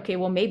it. Okay,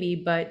 well,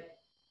 maybe, but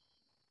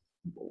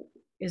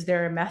is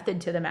there a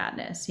method to the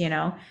madness,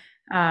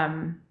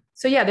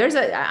 So yeah,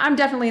 I'm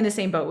definitely in the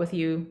same boat with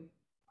you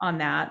on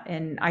that.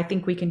 And I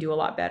think we can do a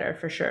lot better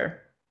for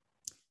sure.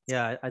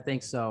 Yeah, I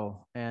think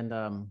so. And,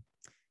 I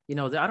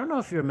don't know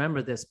if you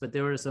remember this, but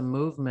there was a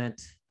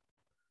movement,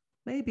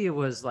 maybe it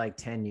was like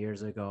 10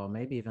 years ago,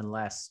 maybe even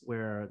less,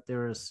 where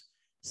there was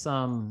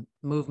some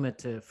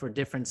movement for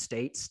different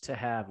states to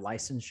have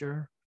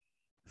licensure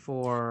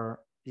do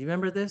you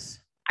remember this?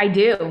 I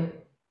do.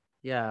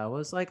 Yeah, it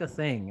was like a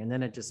thing, and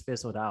then it just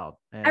fizzled out.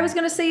 And I was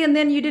going to say, and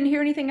then you didn't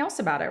hear anything else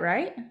about it,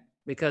 right?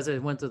 Because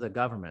it went to the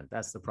government.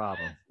 That's the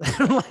problem.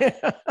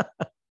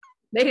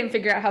 They didn't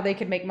figure out how they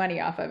could make money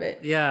off of it.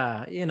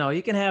 Yeah,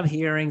 you can have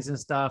hearings and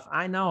stuff.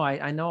 I know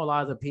a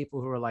lot of the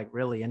people who are like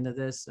really into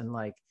this, and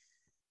like,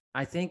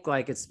 I think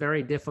like it's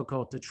very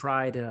difficult to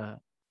try to.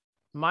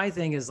 My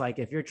thing is like,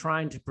 if you're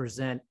trying to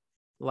present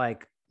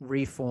like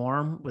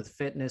reform with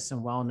fitness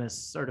and wellness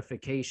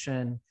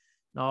certification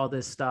and all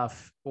this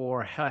stuff,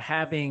 or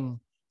having,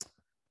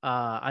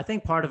 I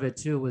think part of it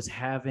too was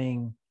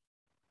having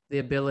the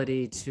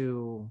ability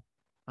to,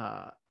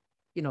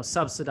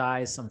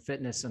 subsidize some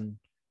fitness and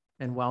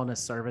wellness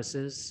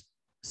services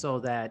so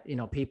that,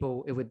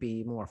 people, it would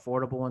be more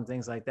affordable and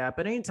things like that.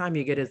 But anytime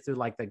you get it through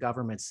like the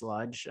government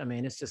sludge, I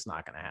mean, it's just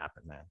not going to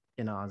happen then,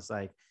 it's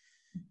like,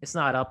 it's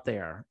not up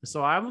there.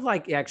 So I was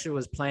like, actually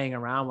was playing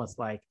around with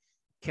like,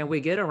 can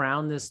we get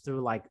around this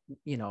through like,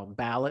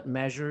 ballot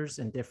measures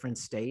in different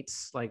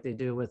states, like they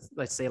do with,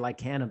 let's say, like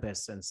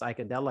cannabis and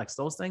psychedelics?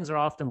 Those things are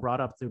often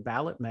brought up through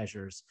ballot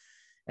measures.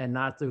 and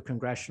not through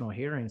congressional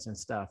hearings and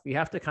stuff. You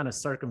have to kind of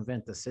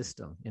circumvent the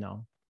system,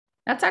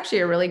 That's actually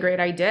a really great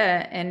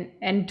idea.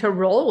 And to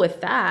roll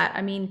with that,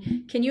 I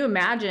mean, can you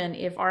imagine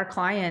if our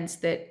clients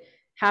that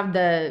have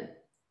the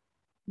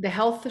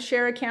health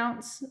share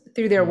accounts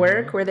through their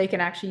work where they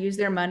can actually use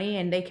their money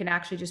and they can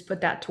actually just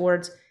put that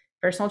towards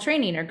personal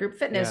training or group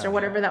fitness or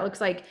whatever that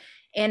looks like.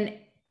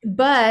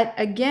 But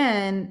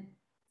again,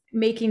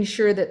 making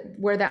sure that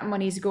where that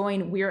money's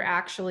going, we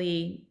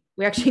actually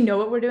know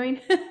what we're doing.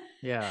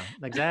 Yeah,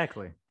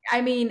 exactly.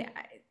 I mean,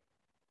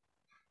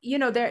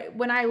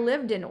 when I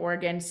lived in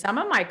Oregon, some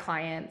of my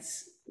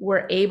clients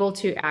were able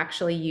to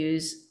actually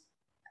use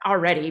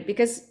already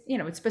because,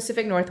 it's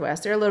Pacific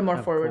Northwest. They're a little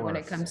more forward when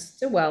it comes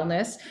to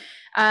wellness.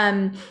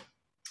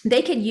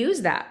 They could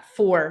use that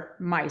for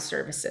my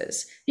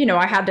services.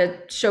 I had to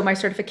show my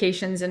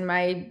certifications and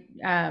my,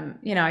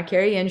 I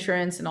carry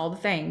insurance and all the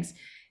things,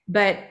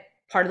 but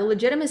part of the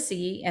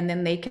legitimacy, and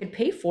then they could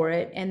pay for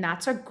it. And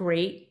that's a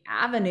great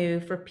avenue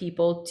for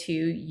people to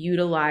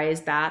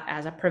utilize that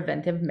as a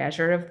preventive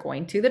measure of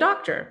going to the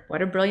doctor.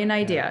 What a brilliant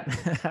idea.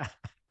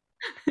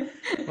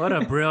 What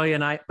a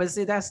brilliant idea. But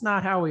see, that's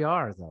not how we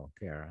are though,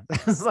 Kara.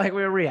 It's like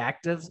we're a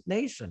reactive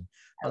nation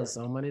on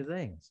so many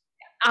things.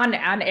 On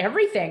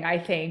everything, I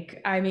think.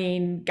 I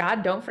mean,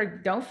 God, don't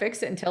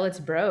fix it until it's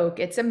broke.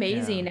 It's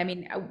amazing. Yeah. I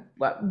mean,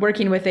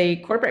 working with a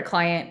corporate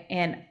client,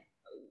 and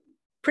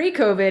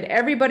pre-COVID,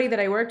 everybody that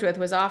I worked with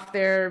was off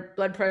their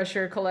blood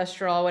pressure,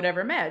 cholesterol,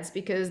 whatever meds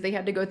because they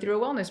had to go through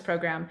a wellness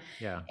program.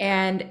 Yeah.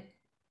 And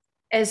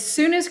as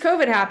soon as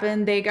COVID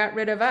happened, they got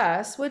rid of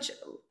us, which,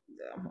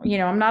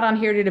 I'm not on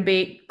here to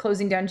debate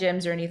closing down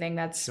gyms or anything.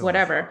 That's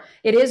whatever.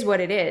 It is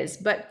what it is.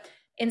 But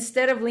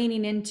instead of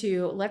leaning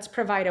into, let's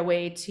provide a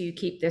way to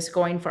keep this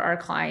going for our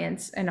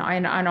clients and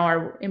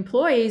our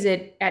employees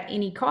at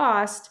any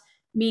cost,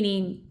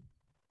 meaning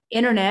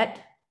internet,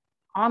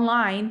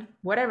 online,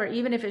 whatever,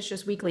 even if it's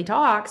just weekly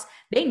talks,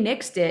 they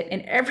nixed it.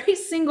 And every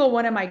single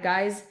one of my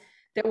guys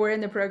that were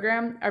in the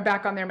program are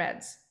back on their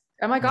meds.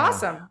 I'm like,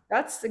 awesome.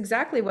 That's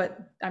exactly what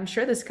I'm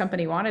sure this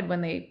company wanted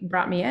when they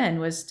brought me in,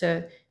 was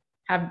to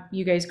have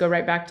you guys go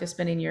right back to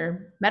spending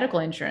your medical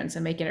insurance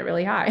and making it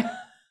really high.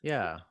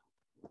 Yeah.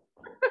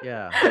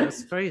 Yeah.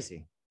 That's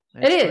crazy.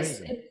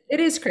 It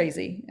is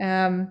crazy.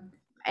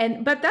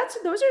 But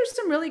those are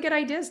some really good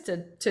ideas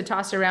to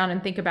toss around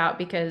and think about,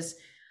 because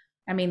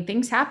I mean,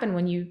 things happen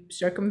when you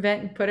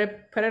circumvent and put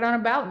it on a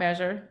ballot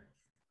measure.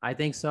 I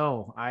think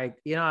so.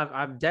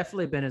 I've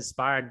definitely been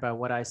inspired by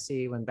what I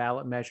see when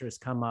ballot measures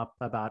come up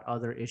about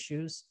other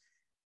issues,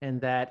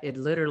 and that it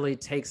literally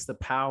takes the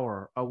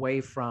power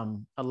away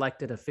from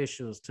elected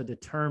officials to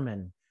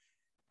determine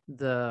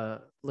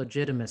the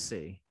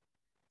legitimacy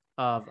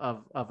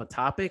of a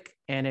topic,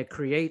 and it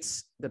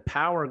creates, the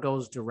power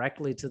goes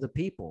directly to the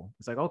people.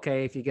 It's like,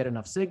 okay, if you get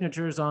enough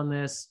signatures on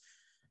this,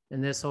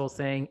 and this whole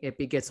thing, it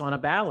gets on a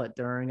ballot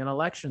during an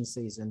election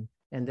season.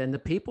 And then the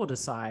people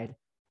decide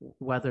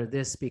whether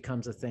this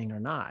becomes a thing or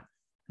not.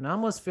 And I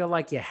almost feel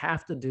like you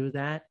have to do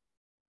that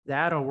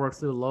or work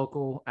through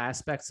local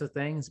aspects of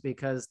things,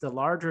 because the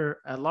larger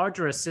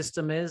a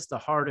system is, the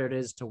harder it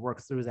is to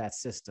work through that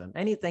system.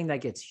 Anything that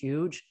gets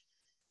huge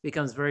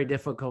becomes very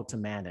difficult to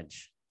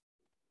manage.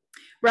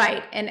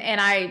 Right.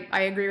 And I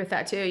agree with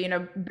that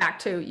too. Back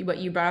to what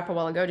you brought up a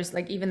while ago, just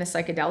like even the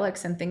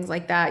psychedelics and things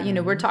like that,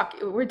 we're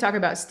talking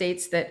about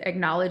states that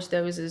acknowledge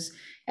those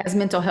as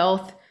mental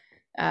health.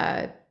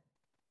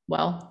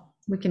 Well,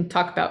 we can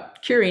talk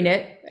about curing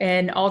it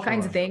and all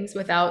kinds of things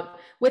without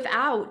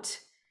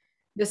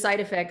the side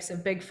effects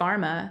of big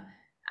pharma.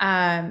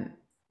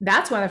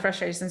 That's one of the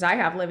frustrations I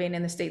have living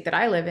in the state that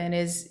I live in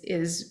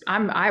is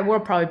I will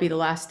probably be the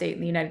last state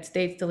in the United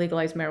States to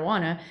legalize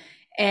marijuana.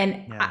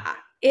 And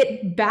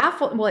it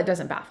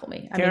doesn't baffle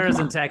me. Kara's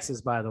in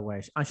Texas, by the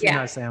way. She's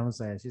not saying, I'm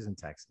saying she's in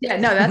Texas. Yeah,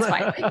 no, that's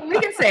fine. We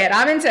can say it.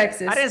 I'm in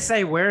Texas. I didn't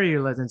say where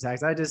you live in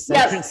Texas. I just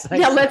said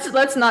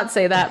let's not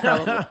say that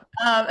probably.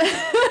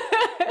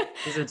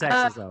 She's in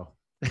Texas though.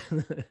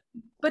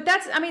 But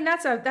that's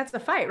a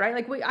fight, right?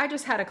 Like I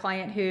just had a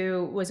client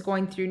who was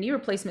going through knee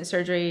replacement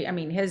surgery. I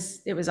mean,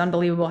 it was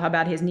unbelievable how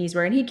bad his knees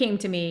were. And he came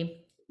to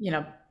me,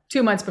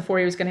 2 months before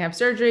he was going to have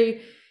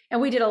surgery. And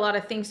we did a lot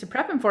of things to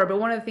prep him for it. But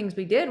one of the things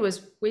we did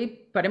was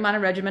we put him on a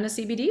regimen of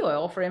CBD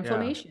oil for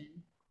inflammation.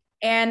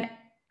 Yeah. And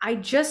I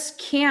just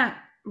can't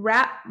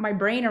wrap my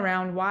brain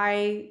around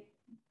why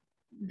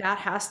that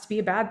has to be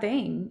a bad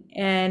thing.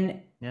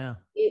 And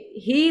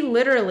he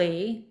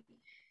literally,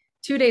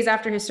 2 days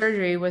after his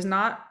surgery, was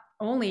not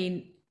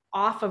only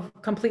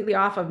completely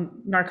off of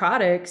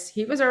narcotics,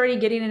 he was already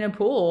getting in a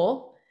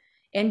pool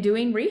and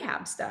doing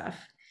rehab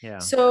stuff. Yeah.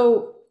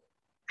 So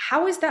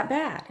how is that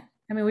bad?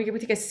 I mean, we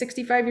take a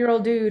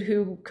 65-year-old dude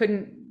who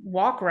couldn't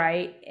walk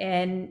right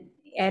and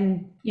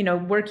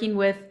working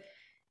with,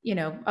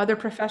 other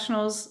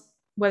professionals,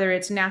 whether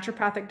it's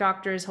naturopathic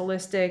doctors,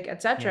 holistic,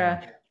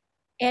 etc.,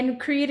 and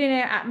creating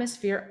an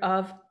atmosphere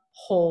of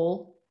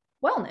whole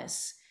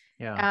wellness.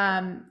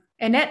 Yeah.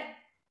 And that,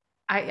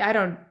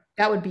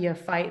 that would be a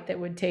fight that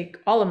would take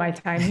all of my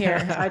time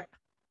here.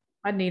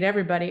 I'd need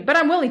everybody, but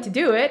I'm willing to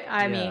do it.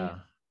 I mean,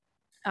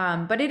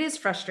 But it is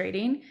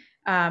frustrating.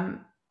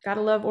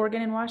 Gotta love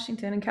Oregon and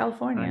Washington and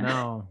California. I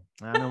know.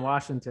 I'm in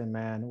Washington,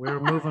 man.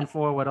 We're moving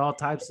forward with all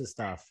types of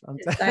stuff.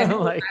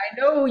 I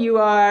know you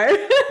are.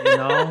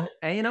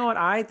 And you know what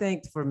I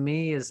think for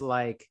me is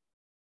like,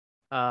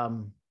 I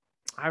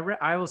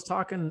was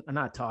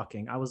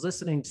I was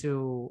listening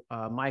to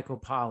Michael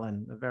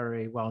Pollan, a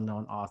very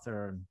well-known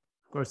author. And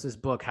of course, his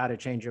book, How to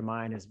Change Your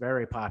Mind, is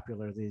very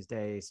popular these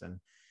days. And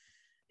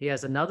he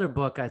has another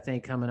book, I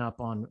think, coming up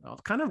on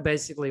kind of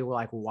basically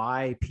like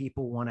why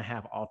people want to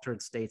have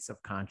altered states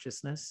of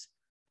consciousness.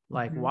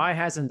 Like, why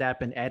hasn't that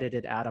been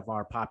edited out of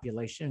our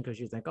population? Because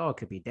you think, oh, it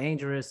could be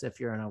dangerous if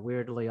you're in a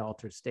weirdly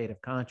altered state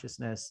of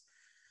consciousness.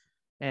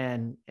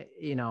 And,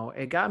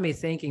 it got me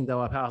thinking,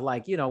 though, about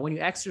like, when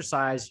you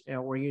exercise,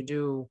 where you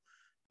do,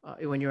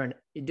 when you're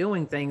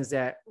doing things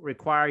that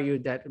require you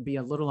that be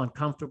a little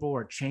uncomfortable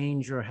or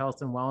change your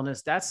health and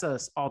wellness, that's an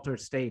altered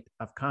state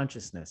of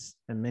consciousness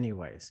in many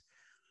ways.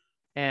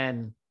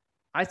 And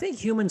I think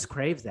humans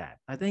crave that.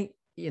 I think,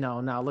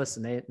 now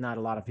listen, not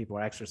a lot of people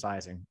are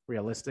exercising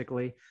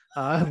realistically,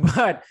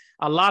 but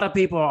a lot of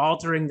people are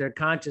altering their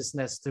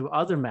consciousness through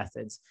other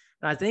methods.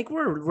 And I think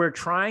we're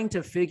trying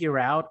to figure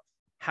out,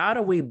 how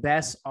do we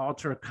best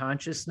alter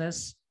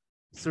consciousness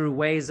through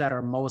ways that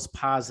are most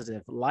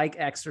positive, like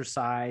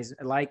exercise,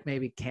 like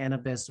maybe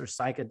cannabis or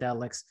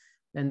psychedelics.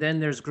 And then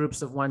there's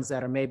groups of ones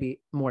that are maybe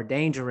more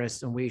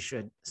dangerous and we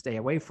should stay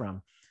away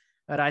from.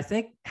 But I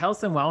think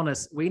health and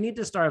wellness, we need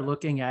to start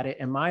looking at it,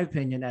 in my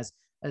opinion, as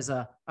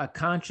a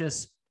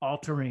conscious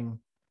altering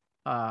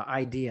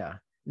idea,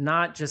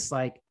 not just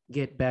like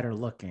get better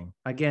looking.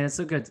 Again, it's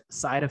a good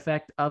side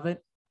effect of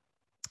it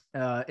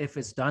if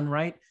it's done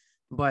right.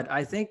 But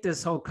I think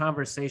this whole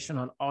conversation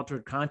on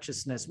altered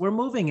consciousness, we're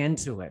moving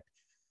into it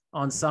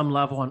on some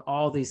level on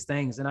all these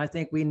things. And I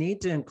think we need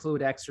to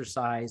include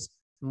exercise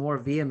more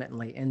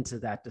vehemently into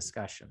that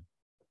discussion.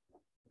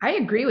 I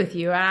agree with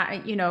you. How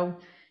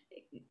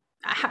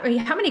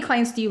many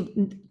clients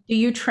do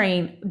you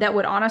train that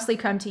would honestly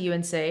come to you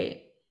and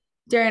say,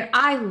 Darren,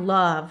 I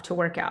love to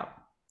work out?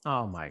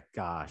 Oh my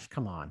gosh,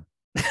 come on.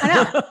 I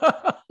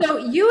know. So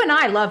you and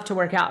I love to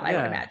work out, I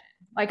would imagine.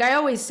 Like I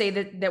always say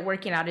that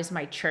working out is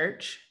my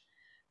church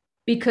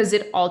because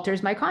it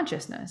alters my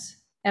consciousness.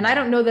 And I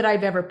don't know that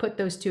I've ever put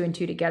those two and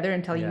two together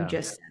until you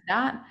just said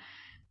that.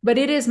 But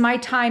it is my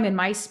time and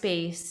my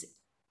space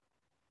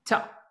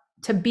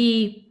to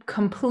be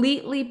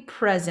completely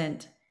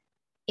present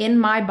in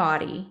my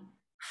body,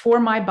 for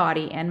my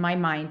body and my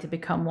mind to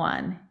become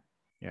one.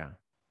 Yeah.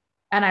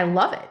 And I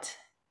love it.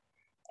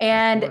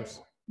 And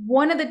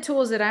one of the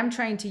tools that I'm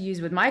trying to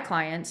use with my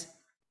clients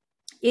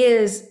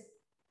is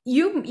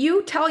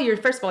you tell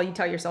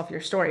yourself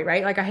your story,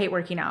 right? Like, I hate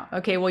working out.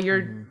 Okay, well,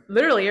 you're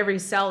literally every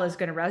cell is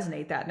going to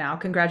resonate that now.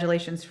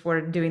 Congratulations for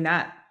doing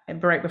that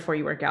right before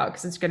you work out,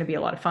 because it's going to be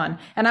a lot of fun.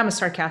 And I'm a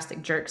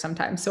sarcastic jerk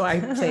sometimes, so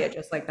I say it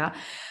just like that.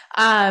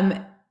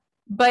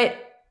 But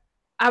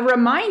a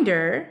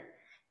reminder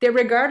that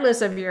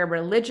regardless of your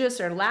religious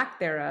or lack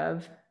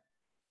thereof,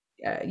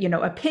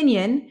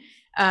 opinion,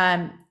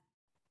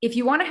 if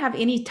you want to have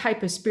any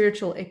type of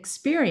spiritual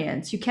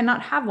experience, you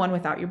cannot have one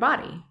without your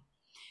body.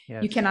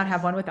 Yes. You cannot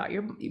have one without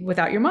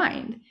your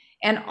mind.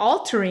 And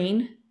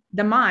altering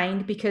the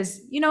mind,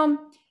 because,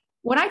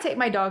 when I take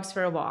my dogs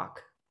for a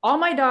walk, all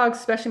my dogs,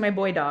 especially my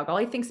boy dog, all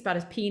he thinks about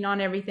is peeing on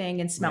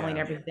everything and smelling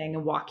everything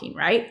and walking,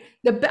 right?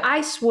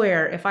 I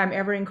swear, if I'm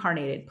ever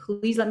incarnated,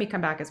 please let me come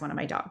back as one of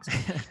my dogs,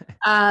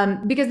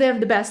 because they have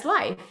the best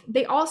life.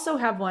 They also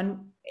have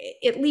one,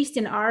 at least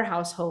in our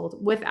household,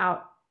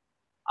 without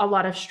a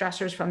lot of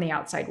stressors from the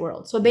outside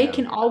world. So they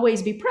can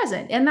always be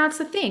present. And that's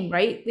the thing,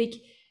 right?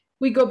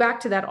 We go back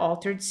to that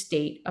altered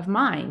state of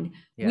mind.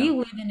 Yeah. We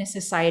live in a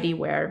society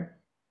where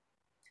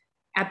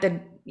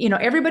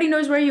everybody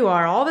knows where you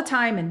are all the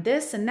time, and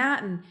this and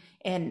that,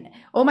 and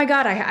oh my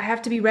God, I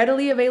have to be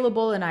readily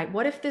available. And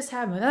what if this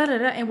happens?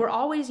 And we're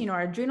always,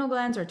 our adrenal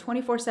glands are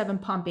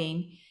 24/7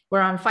 pumping.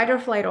 We're on fight or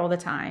flight all the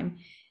time.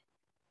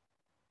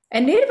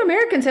 And Native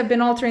Americans have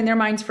been altering their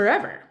minds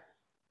forever.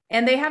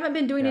 And they haven't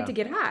been doing it to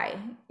get high.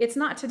 It's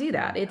not to do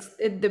that.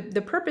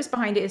 The purpose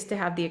behind it is to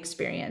have the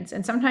experience.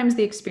 And sometimes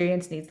the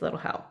experience needs a little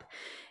help.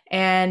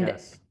 And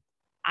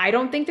I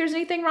don't think there's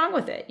anything wrong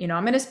with it. I'm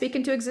going to speak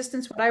into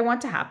existence what I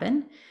want to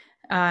happen.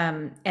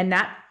 And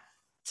that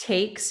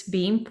takes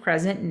being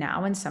present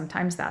now. And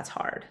sometimes that's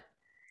hard.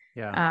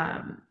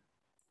 Yeah.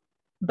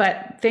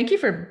 But thank you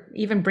for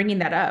even bringing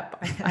that up.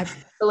 I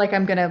feel like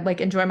I'm going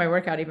to enjoy my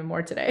workout even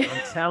more today.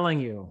 I'm telling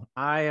you,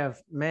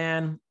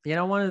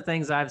 one of the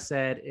things I've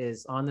said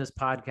is on this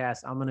podcast,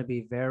 I'm going to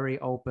be very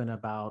open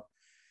about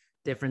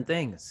different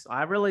things.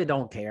 I really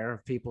don't care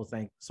if people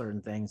think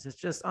certain things. It's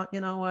just,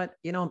 you know what?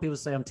 When people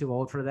say I'm too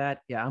old for that.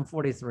 Yeah, I'm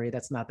 43.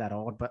 That's not that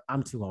old, but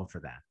I'm too old for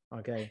that.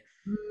 Okay.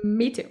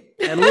 Me too.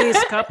 At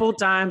least a couple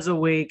times a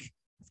week,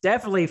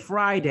 definitely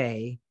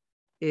Friday.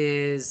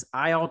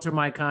 I alter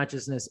my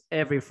consciousness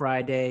every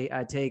Friday.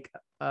 I take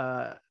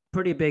a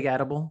pretty big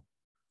edible,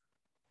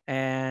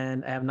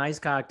 and I have a nice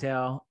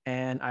cocktail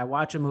and I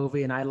watch a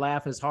movie and I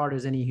laugh as hard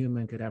as any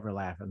human could ever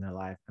laugh in their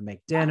life. I make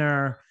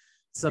dinner.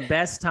 It's the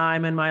best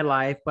time in my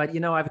life. But,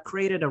 I've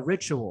created a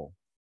ritual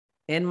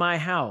in my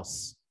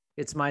house.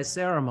 It's my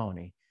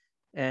ceremony.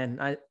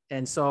 And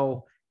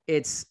so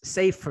it's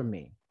safe for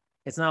me.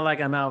 It's not like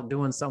I'm out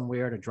doing something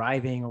weird or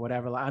driving or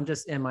whatever. I'm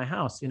just in my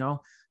house,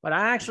 But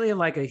I actually am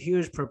like a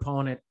huge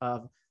proponent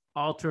of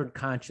altered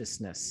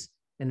consciousness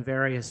in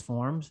various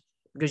forms,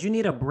 because you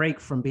need a break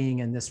from being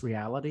in this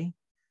reality.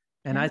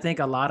 And I think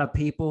a lot of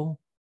people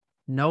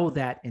know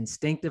that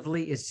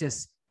instinctively. It's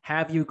just,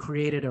 have you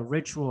created a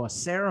ritual, a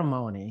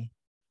ceremony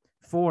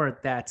for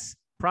it that's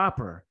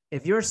proper?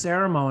 If your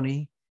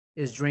ceremony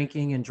is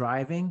drinking and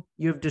driving,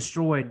 you've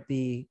destroyed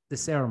the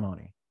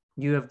ceremony.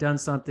 You have done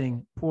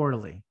something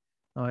poorly.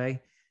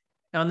 Okay.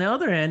 On the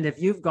other end,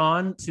 if you've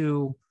gone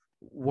to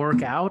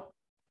work out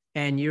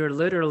and you're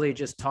literally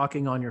just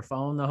talking on your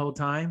phone the whole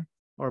time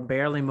or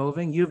barely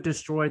moving, you've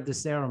destroyed the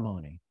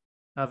ceremony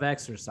of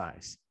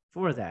exercise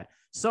for that.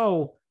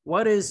 So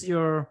what is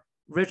your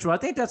ritual? I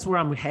think that's where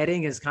I'm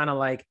heading, is kind of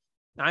like,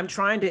 I'm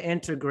trying to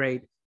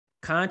integrate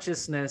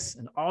consciousness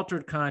and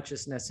altered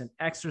consciousness and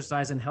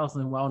exercise and health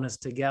and wellness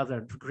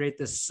together to create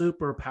this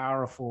super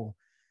powerful,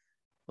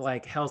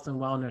 like, health and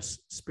wellness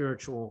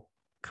spiritual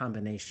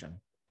combination.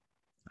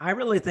 I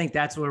really think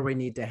that's where we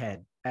need to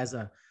head as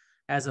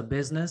a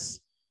business,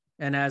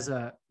 and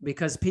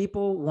because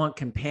people want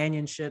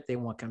companionship, they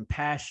want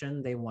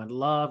compassion, they want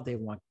love, they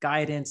want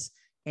guidance,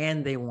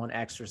 and they want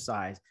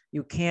exercise.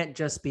 You can't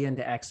just be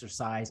into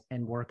exercise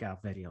and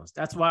workout videos.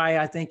 That's why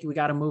I think we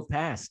got to move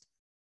past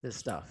this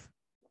stuff.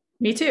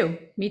 Me too.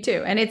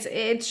 And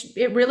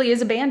it really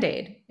is a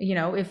Band-Aid.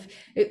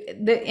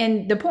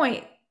 The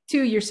point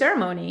to your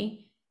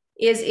ceremony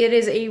is, it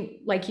is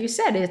like you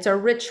said, it's a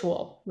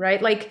ritual, right?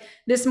 Like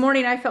this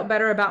morning, I felt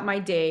better about my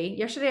day.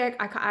 Yesterday,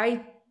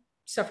 I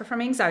suffer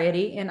from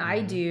anxiety, and I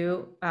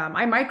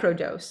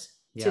microdose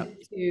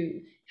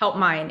to help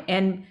mine.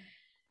 And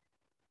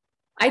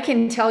I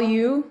can tell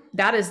you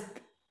that is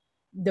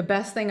the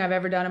best thing I've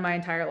ever done in my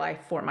entire life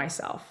for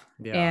myself.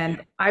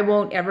 And I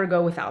won't ever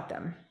go without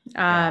them.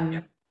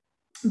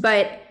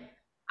 But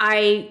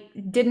I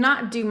did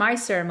not do my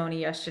ceremony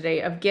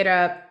yesterday of get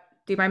up,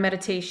 do my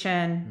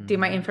meditation, do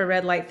my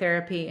infrared light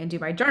therapy, and do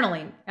my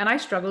journaling. And I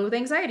struggled with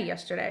anxiety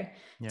yesterday.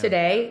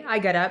 Today, I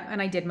got up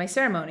and I did my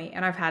ceremony,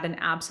 and I've had an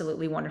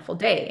absolutely wonderful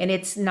day. And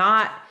it's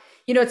not,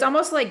 it's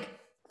almost like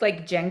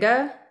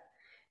Jenga.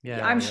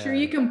 I'm sure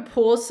you can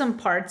pull some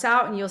parts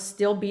out and you'll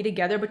still be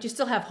together, but you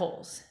still have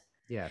holes.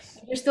 Yes.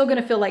 You're still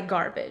going to feel like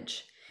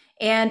garbage.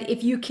 And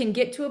if you can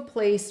get to a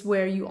place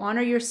where you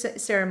honor your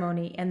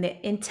ceremony, and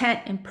the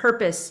intent and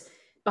purpose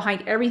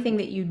behind everything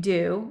that you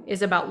do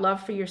is about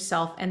love for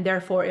yourself, and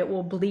therefore it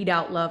will bleed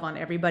out love on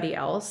everybody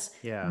else,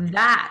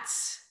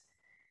 that's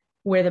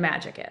where the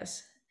magic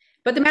is.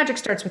 But the magic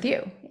starts with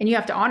you, and you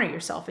have to honor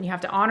yourself, and you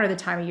have to honor the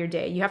time of your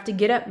day. You have to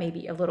get up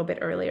maybe a little bit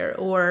earlier,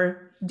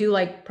 or do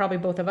like probably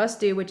both of us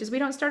do, which is we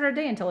don't start our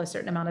day until a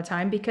certain amount of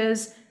time,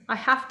 because I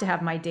have to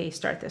have my day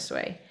start this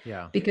way.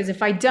 Because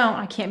if I don't,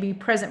 I can't be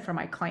present for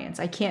my clients.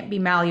 I can't be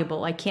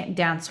malleable. I can't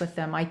dance with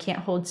them. I can't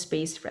hold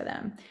space for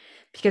them.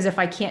 Because if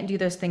I can't do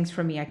those things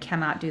for me, I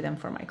cannot do them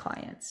for my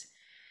clients.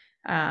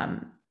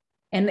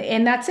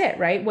 And that's it,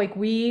 right? Like,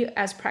 we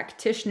as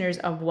practitioners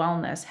of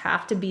wellness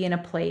have to be in a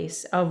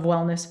place of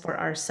wellness for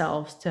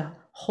ourselves, to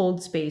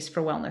hold space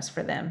for wellness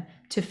for them,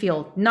 to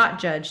feel not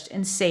judged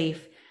and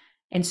safe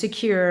and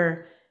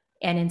secure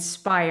and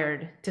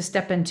inspired to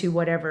step into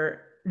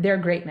whatever their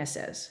greatness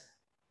is.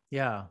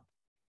 Yeah.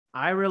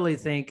 I really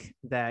think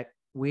that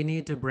we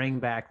need to bring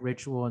back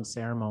ritual and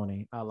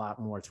ceremony a lot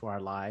more to our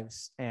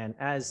lives. And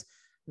as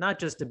not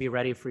just to be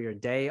ready for your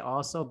day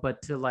also, but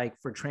to like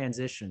for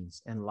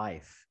transitions in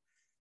life.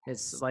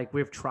 It's like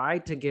we've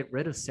tried to get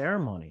rid of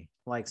ceremony,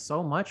 like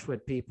so much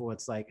with people.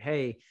 It's like,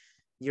 hey,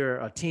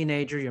 you're a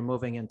teenager, you're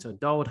moving into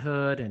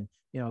adulthood, and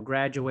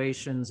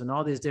graduations and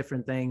all these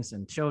different things,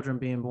 and children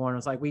being born.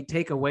 It's like we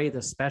take away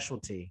the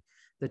specialty,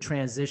 the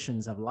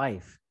transitions of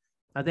life.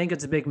 I think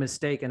it's a big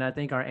mistake. And I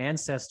think our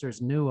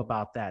ancestors knew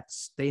about that.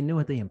 They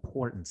knew the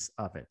importance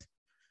of it.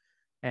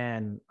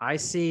 And I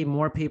see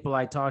more people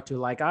I talk to,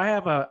 like I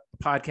have a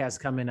podcast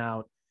coming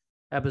out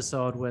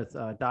episode with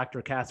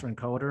Dr. Catherine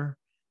Coder.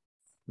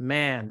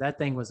 Man, that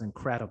thing was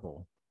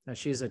incredible.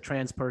 She's a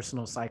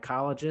transpersonal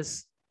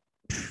psychologist,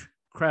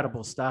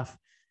 incredible stuff.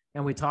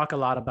 And we talk a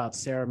lot about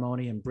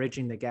ceremony and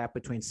bridging the gap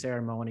between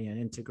ceremony and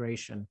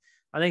integration.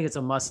 I think it's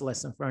a must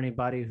listen for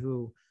anybody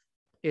who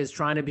is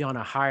trying to be on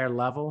a higher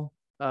level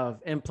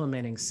of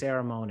implementing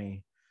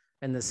ceremony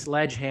and the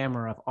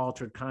sledgehammer of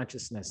altered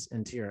consciousness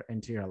into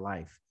your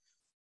life.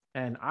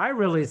 And I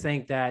really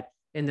think that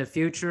in the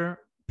future,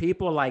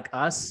 people like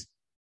us,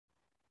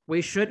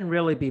 we shouldn't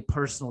really be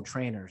personal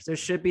trainers. There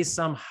should be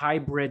some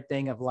hybrid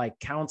thing of like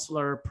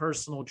counselor,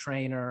 personal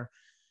trainer,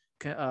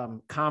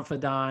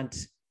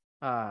 confidant,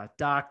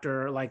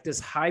 doctor, like this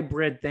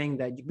hybrid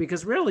thing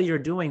because really you're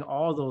doing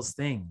all those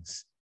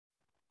things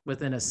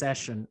within a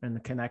session and the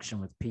connection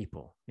with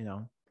people,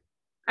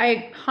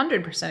 I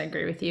 100%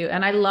 agree with you.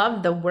 And I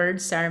love the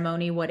word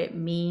ceremony, what it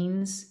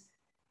means.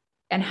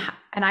 And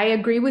I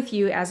agree with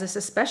you as this,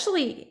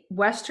 especially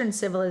Western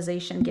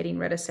civilization getting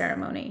rid of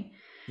ceremony.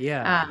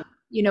 Yeah.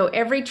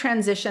 Every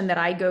transition that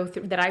I go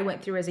through, that I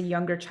went through as a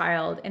younger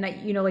child, and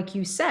like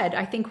you said,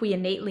 I think we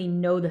innately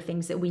know the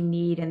things that we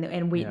need, and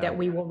that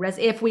we will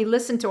if we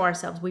listen to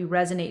ourselves, we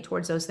resonate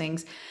towards those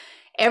things.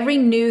 Every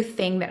new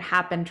thing that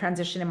happened,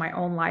 transition in my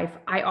own life,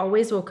 I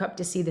always woke up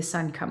to see the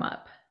sun come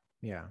up.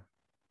 Yeah.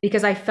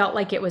 Because I felt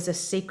like it was a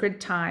sacred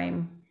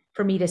time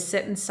for me to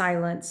sit in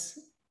silence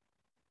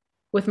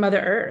with Mother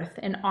Earth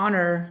and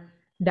honor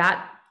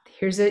that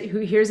here's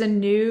a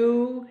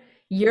new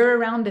year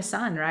around the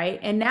sun, right?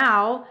 And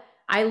now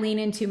I lean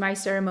into my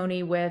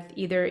ceremony with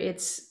either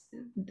it's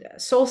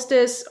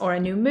solstice or a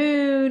new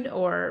moon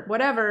or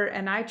whatever,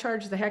 and I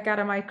charge the heck out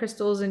of my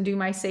crystals and do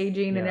my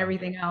saging and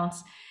everything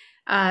else.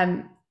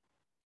 And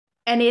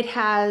it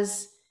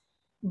has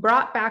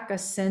brought back a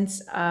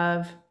sense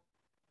of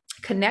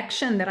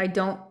connection that I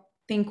don't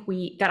think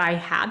that I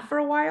had for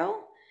a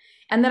while.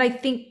 And that I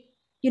think,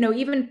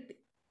 even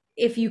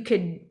if you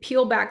could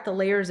peel back the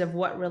layers of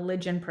what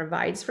religion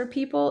provides for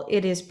people,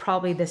 it is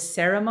probably the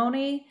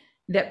ceremony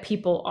that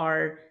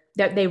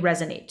that they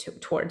resonate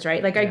towards,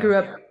 right? Like I grew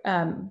up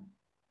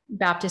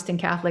Baptist and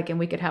Catholic, and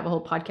we could have a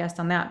whole podcast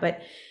on that.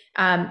 But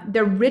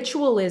the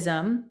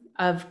ritualism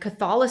of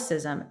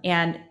Catholicism,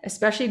 and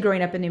especially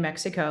growing up in New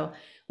Mexico,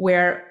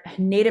 where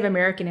Native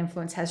American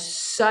influence has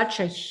such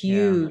a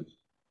huge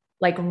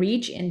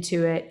reach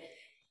into it,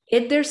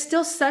 there's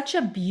still such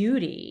a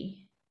beauty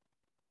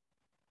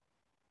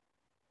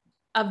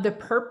of the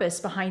purpose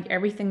behind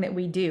everything that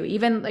we do.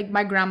 Even like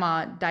my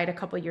grandma died a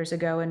couple of years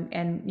ago,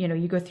 and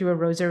you go through a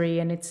rosary,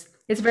 and it's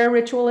very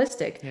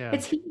ritualistic.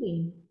 It's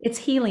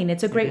healing.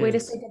 It's a great way to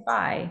say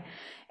goodbye.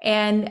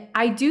 And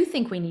I do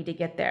think we need to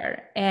get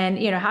there. And,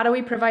 how do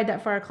we provide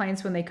that for our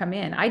clients when they come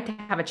in? I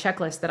have a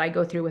checklist that I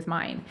go through with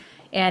mine,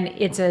 and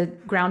it's a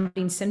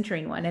grounding,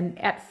 centering one. And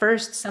at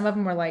first, some of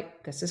them were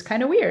like, this is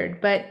kind of weird,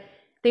 but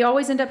they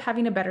always end up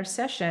having a better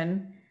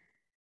session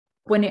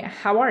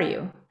how are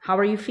you? How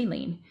are you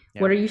feeling?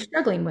 Yeah. What are you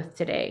struggling with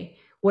today?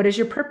 What is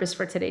your purpose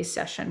for today's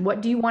session?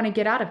 What do you want to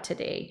get out of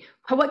today?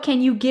 What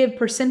can you give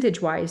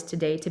percentage-wise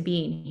today to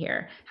being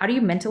here? How do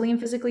you mentally and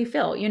physically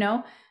feel?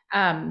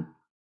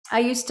 I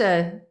used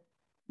to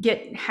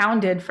get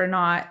hounded for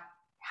not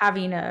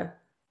having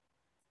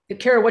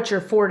Kara, what's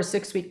your 4 to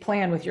 6 week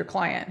plan with your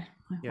client?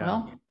 Yeah.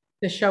 Well,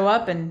 to show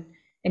up and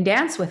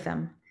dance with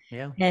them.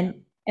 Yeah.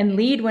 And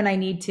lead when I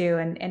need to,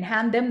 and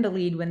hand them the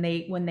lead when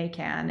they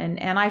can.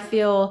 And I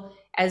feel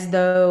as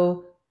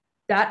though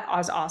that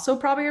is also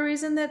probably a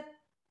reason that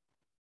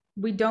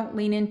we don't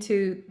lean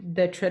into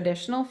the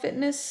traditional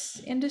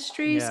fitness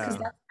industries, because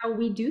that's how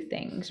we do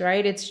things,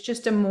 right? It's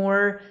just a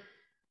more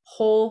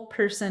whole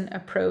person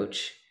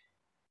approach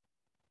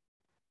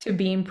to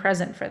being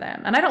present for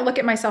them. And I don't look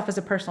at myself as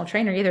a personal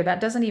trainer either. That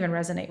doesn't even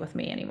resonate with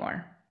me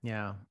anymore.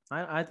 Yeah.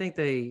 I think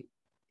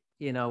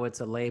it's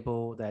a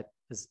label that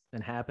has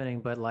been happening,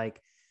 but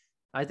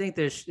I think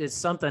it's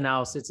something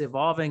else. It's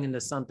evolving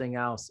into something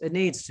else. It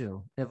needs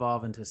to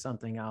evolve into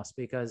something else,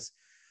 because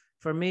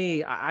for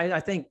me, I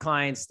think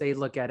clients, they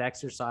look at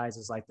exercise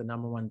as like the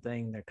number one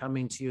thing. They're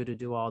coming to you to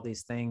do all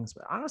these things,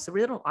 but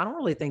honestly, I don't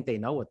really think they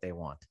know what they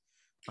want.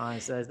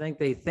 Honestly, I think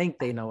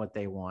they know what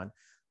they want,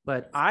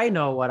 but I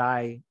know what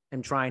I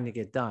am trying to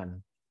get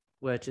done,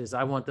 which is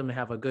I want them to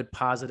have a good,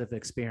 positive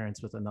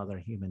experience with another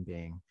human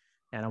being.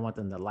 And I want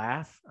them to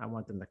laugh. I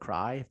want them to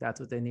cry if that's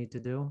what they need to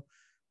do.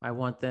 I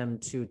want them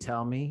to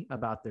tell me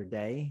about their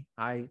day.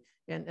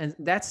 And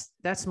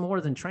that's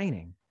more than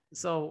training.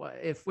 So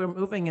if we're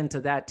moving into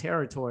that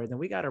territory, then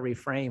we got to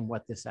reframe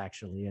what this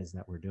actually is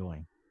that we're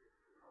doing.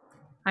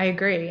 I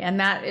agree. And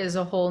that is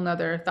a whole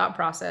nother thought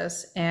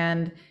process.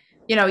 And,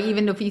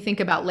 even if you think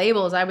about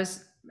labels, I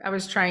was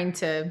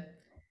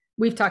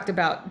we've talked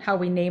about how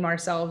we name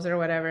ourselves or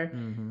whatever.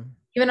 Mm-hmm.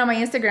 Even on my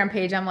Instagram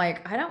page, I'm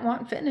like, I don't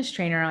want fitness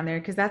trainer on there,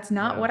 because that's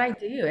not what I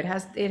do.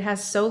 It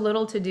has so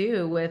little to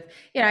do with,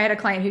 I had a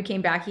client who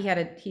came back. He had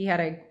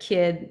a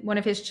kid, one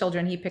of his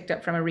children he picked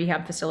up from a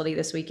rehab facility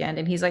this weekend.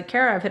 And he's like,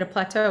 Kara, I've hit a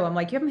plateau. I'm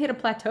like, you haven't hit a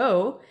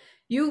plateau.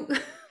 You've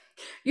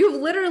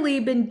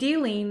literally been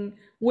dealing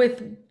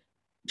with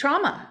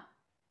trauma.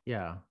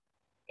 Yeah.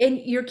 And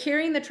you're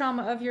carrying the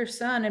trauma of your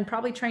son and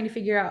probably trying to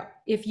figure out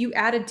if you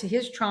added to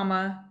his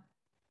trauma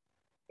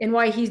and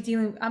why he's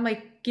dealing. I'm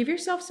like, give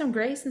yourself some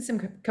grace and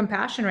some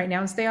compassion right now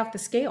and stay off the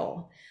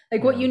scale.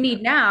 What you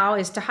need now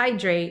is to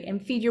hydrate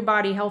and feed your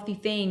body healthy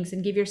things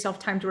and give yourself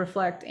time to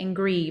reflect and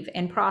grieve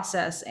and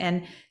process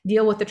and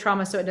deal with the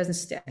trauma so it doesn't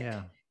stick.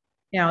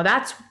 Yeah.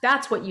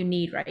 That's what you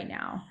need right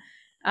now.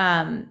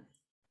 And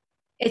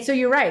so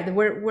you're right.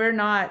 We're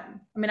not,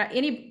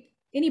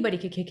 anybody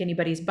could kick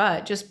anybody's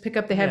butt. Just pick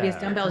up the heaviest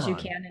dumbbells you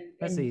can.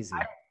 That's easy.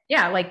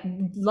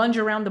 Lunge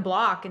around the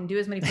block and do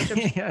as many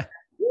push-ups.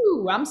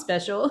 Ooh, I'm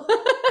special.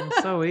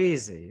 It's so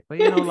easy.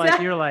 But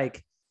exactly.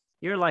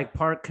 you're like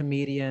part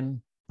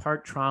comedian,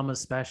 part trauma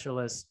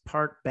specialist,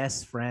 part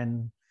best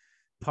friend,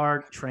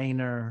 part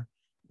trainer,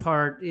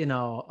 part,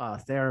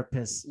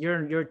 therapist.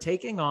 You're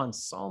taking on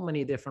so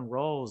many different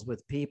roles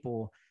with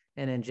people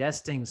and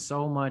ingesting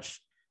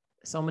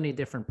so many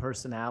different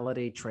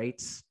personality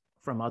traits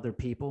from other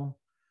people.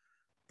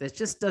 That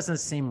just doesn't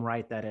seem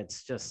right that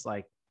it's just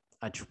like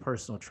a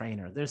personal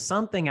trainer. There's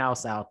something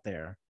else out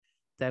there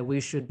that we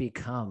should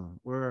become.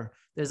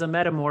 There's a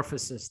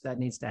metamorphosis that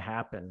needs to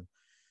happen.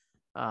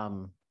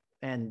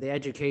 And the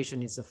education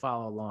needs to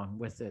follow along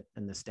with it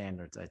and the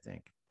standards, I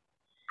think.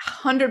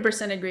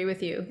 100% agree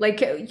with you. Like,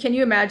 can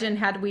you imagine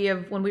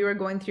when we were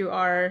going through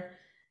our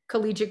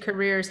collegiate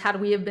careers,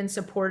 had we have been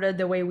supported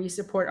the way we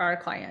support our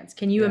clients?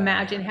 Can you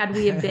imagine had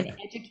we have been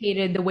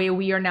educated the way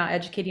we are now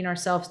educating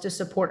ourselves to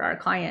support our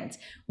clients?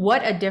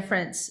 What a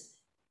difference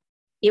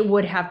it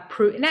would have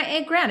proved.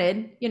 And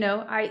granted,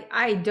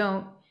 I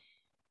don't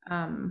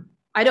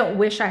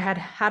wish I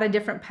had a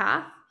different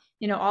path.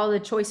 All the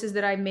choices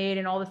that I've made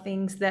and all the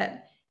things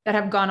that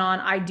have gone on,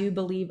 I do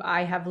believe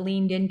I have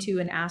leaned into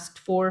and asked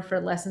for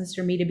lessons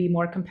for me to be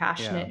more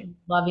compassionate and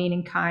loving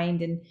and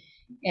kind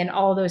and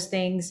all those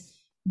things.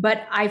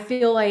 But I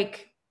feel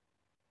like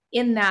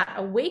in that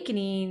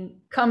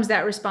awakening comes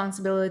that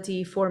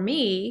responsibility for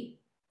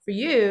me, for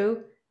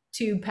you,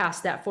 to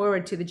pass that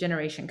forward to the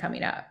generation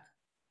coming up.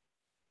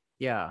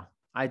 Yeah,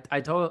 I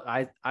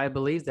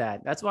believe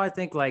that. That's why I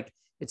think like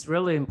it's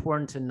really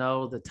important to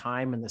know the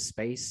time and the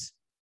space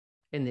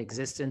in the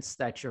existence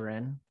that you're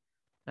in.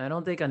 And I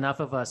don't think enough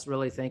of us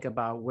really think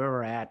about where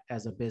we're at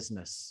as a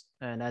business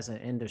and as an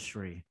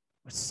industry.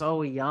 We're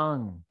so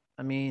young.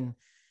 I mean,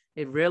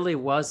 it really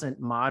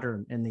wasn't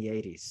modern in the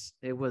 80s.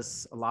 It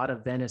was a lot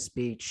of Venice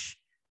Beach,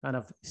 kind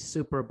of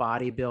super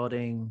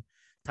bodybuilding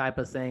type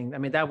of thing. I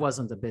mean, that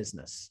wasn't the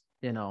business,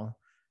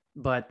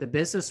 but the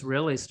business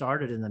really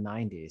started in the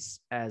 90s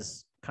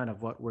as kind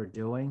of what we're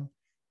doing.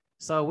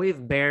 So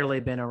we've barely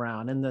been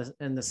around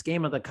in the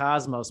scheme of the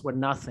cosmos. We're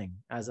nothing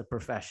as a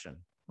profession.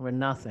 We're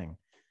nothing.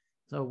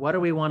 So what do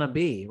we want to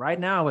be? Right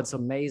now, it's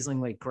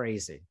amazingly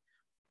crazy.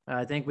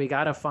 I think we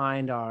got to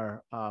find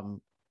our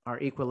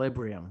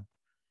equilibrium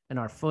and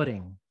our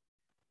footing,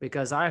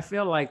 because I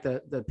feel like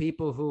the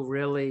people who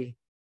really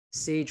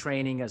see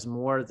training as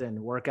more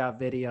than workout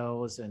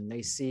videos and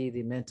they see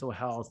the mental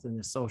health and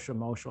the social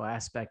emotional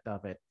aspect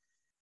of it,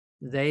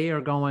 they are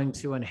going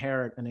to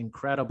inherit an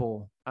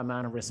incredible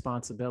amount of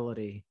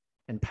responsibility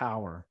and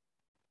power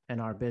in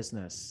our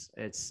business.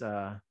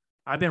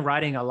 I've been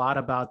writing a lot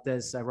about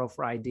this. I wrote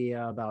for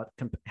IDEA about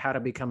how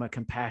to become a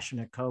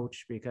compassionate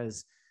coach,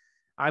 because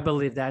I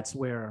believe that's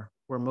where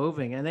we're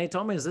moving. And they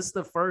told me, is this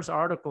the first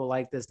article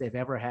like this they've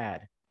ever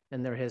had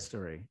in their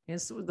history?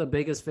 It's the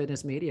biggest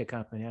fitness media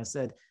company. I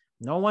said,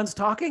 no one's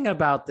talking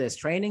about this.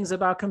 Training's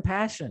about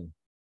compassion.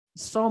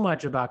 So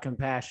much about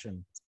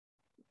compassion.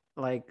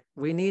 Like,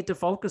 we need to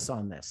focus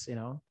on this,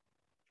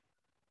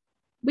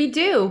 We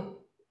do,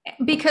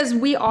 because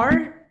we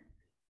are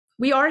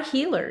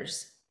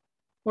healers,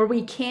 or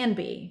we can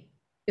be,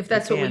 if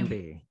that's what we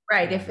be.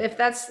 Right. Yeah. If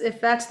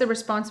that's the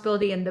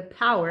responsibility and the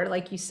power,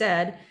 like you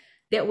said,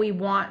 that we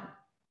want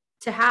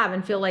to have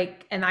and feel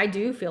like, and I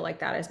do feel like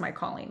that is my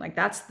calling. Like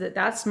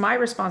that's my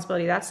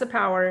responsibility. That's the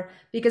power,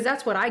 because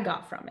that's what I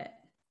got from it.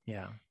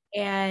 Yeah.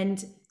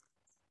 And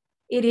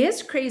it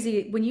is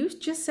crazy when you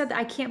just said that.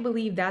 I can't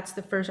believe that's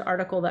the first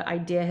article that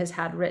IDEA has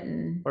had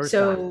written. First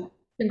time.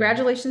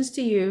 Congratulations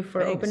to you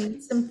for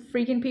opening some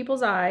freaking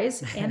people's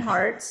eyes and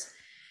hearts.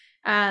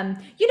 And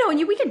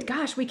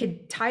we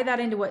could tie that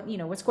into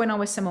what's going on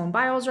with Simone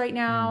Biles right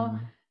now.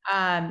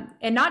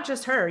 And not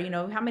just her,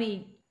 how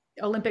many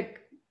Olympic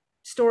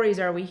stories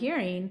are we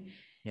hearing?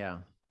 Yeah.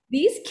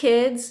 These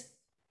kids,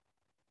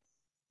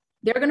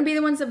 they're going to be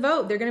the ones that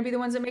vote. They're going to be the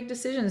ones that make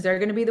decisions. They're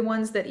going to be the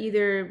ones that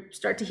either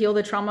start to heal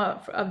the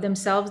trauma of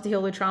themselves, to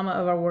heal the trauma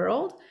of our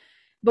world.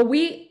 But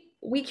we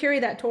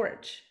carry that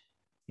torch.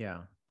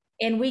 Yeah.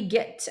 And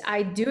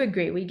I do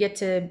agree, we get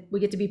to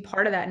be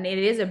part of that. And it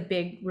is a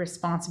big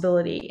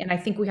responsibility. And I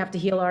think we have to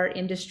heal our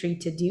industry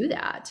to do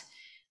that.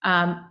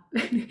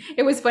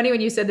 It was funny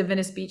when you said the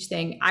Venice Beach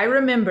thing. I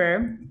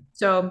remember,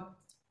 so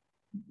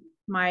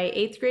my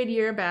 8th grade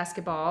year of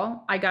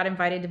basketball, I got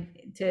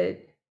invited to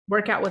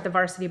work out with the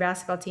varsity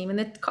basketball team.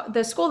 And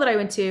the school that I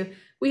went to,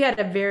 we had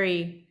a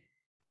very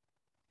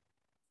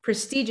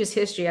prestigious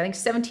history. I think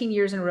 17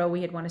 years in a row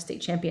we had won a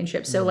state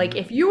championship. So like,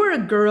 if you were a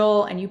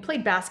girl and you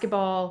played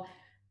basketball,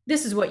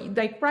 this is what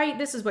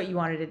this is what you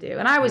wanted to do.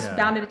 And I was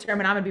bound and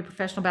determined I'm gonna be a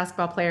professional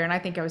basketball player. And I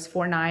think I was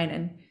 4'9"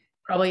 and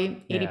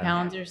probably 80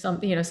 pounds or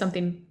something,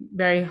 something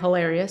very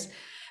hilarious.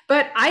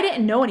 But I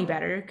didn't know any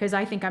better, because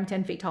I think I'm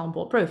 10 feet tall and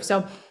bulletproof.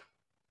 So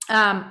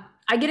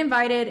I get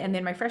invited, and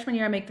then my freshman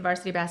year I make the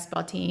varsity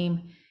basketball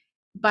team.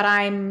 But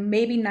I'm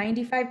maybe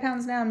 95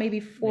 pounds now,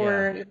 maybe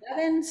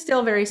 4'11",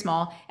 still very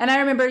small. And I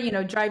remember,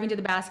 driving to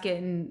the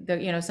basket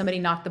and somebody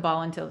knocked the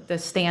ball into the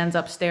stands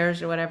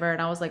upstairs or whatever.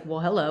 And I was like, well,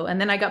 hello. And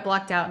then I got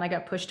blocked out and I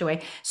got pushed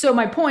away. So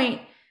my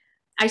point,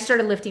 I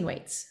started lifting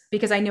weights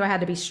because I knew I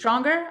had to be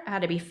stronger, I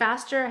had to be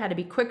faster, I had to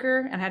be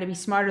quicker, and I had to be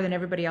smarter than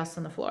everybody else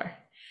on the floor.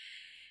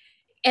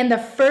 And the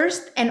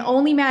first and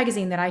only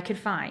magazine that I could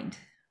find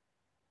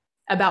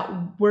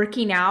about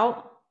working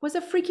out was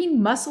a freaking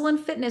Muscle and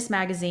Fitness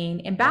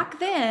magazine. And back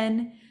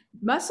then,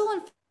 Muscle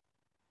and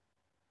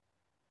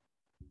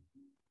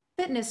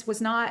Fitness was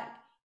not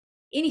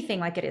anything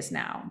like it is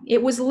now.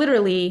 It was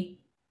literally,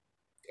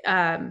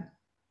 oh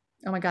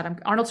my God, I'm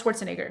Arnold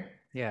Schwarzenegger.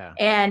 Yeah.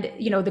 And,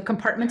 you know, the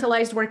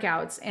compartmentalized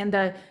workouts and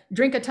the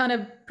drink a ton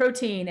of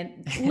protein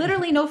and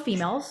literally no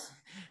females.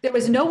 There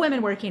was no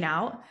women working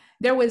out.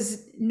 There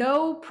was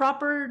no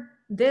proper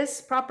this,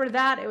 proper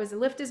that. It was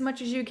lift as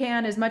much as you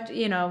can, as much,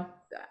 you know,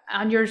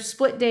 on your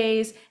split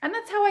days. And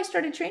that's how I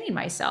started training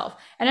myself.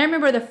 And I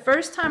remember the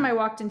first time I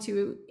walked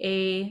into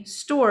a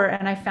store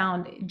and I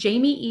found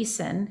Jamie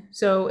Eason.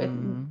 So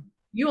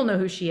you'll know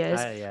who she is.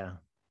 Yeah.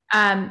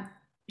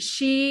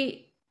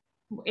 She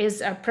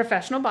is a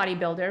professional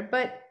bodybuilder,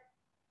 but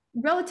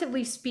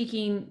relatively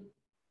speaking,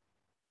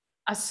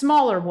 a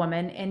smaller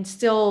woman and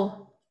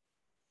still,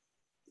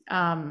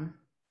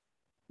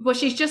 well,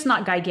 she's just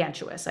not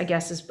gigantuous, I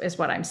guess is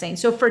what I'm saying.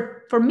 So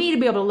for me to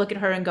be able to look at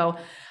her and go,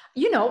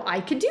 you know,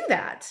 I could do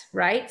that,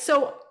 right?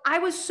 So I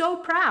was so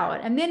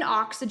proud. And then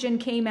Oxygen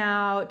came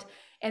out.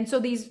 And so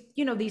these,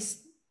 you know,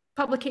 these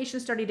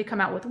publications started to come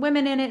out with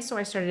women in it. So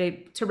I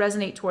started to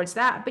resonate towards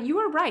that. But you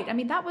were right. I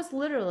mean, that was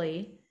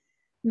literally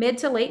mid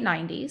to late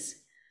 90s.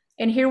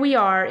 And here we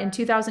are in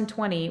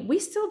 2020. We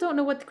still don't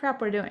know what the crap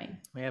we're doing.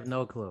 We have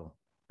no clue.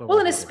 Well,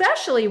 and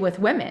especially with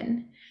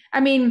women. I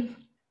mean,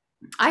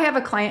 I have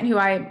a client who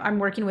I'm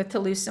working with to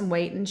lose some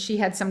weight, and she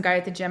had some guy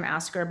at the gym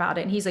ask her about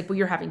it. And he's like, well,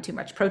 you're having too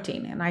much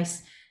protein. And I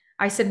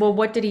said, well,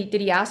 what did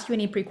he ask you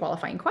any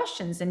pre-qualifying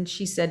questions? And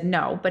she said,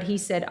 no, but he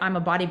said, I'm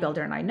a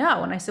bodybuilder and I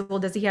know. And I said, well,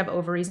 does he have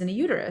ovaries and a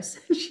uterus?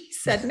 And she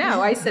said,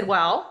 no. I said,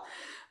 well,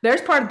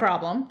 there's part of the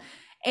problem.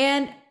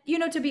 And, you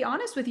know, to be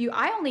honest with you,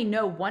 I only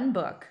know one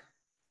book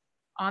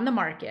on the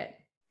market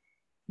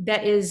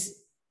that is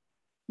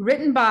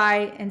written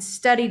by and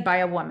studied by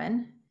a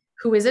woman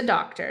who is a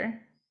doctor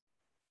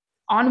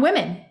on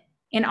women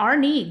and our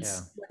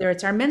needs, whether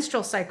it's our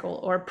menstrual cycle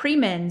or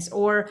pre-mens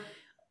or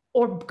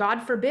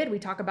God forbid, we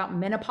talk about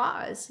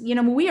menopause. You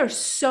know, we are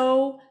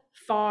so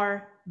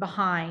far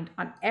behind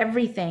on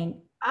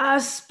everything,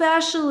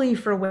 especially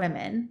for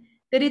women,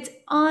 that it's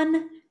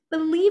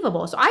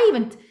unbelievable. So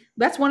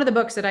that's one of the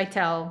books that I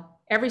tell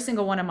every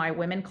single one of my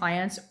women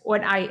clients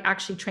when I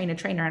actually train a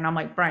trainer. And I'm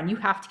like, Brian, you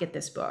have to get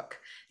this book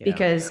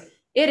because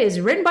it is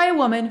written by a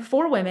woman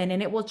for women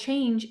and it will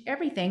change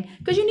everything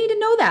because you need to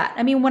know that.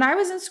 I mean, when I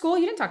was in school,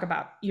 you didn't talk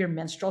about your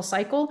menstrual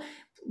cycle.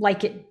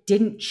 Like it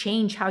didn't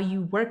change how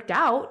you worked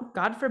out.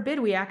 God forbid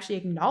we actually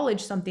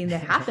acknowledge something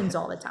that happens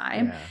all the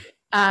time.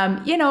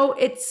 You know,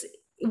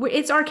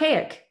 it's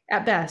archaic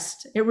at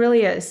best. It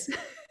really is.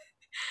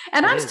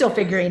 And I'm still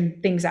figuring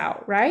things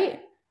out, right?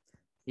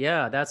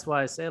 Yeah, that's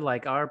why I say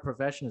like our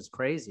profession is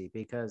crazy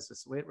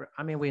because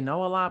we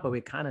know a lot, but we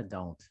kind of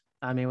don't.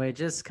 I mean, we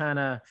just kind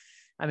of,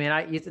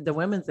 the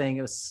women thing,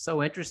 it was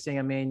so interesting.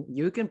 I mean,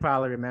 you can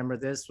probably remember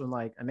this when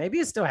like, maybe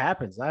it still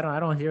happens. I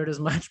don't hear it as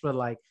much, but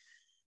like,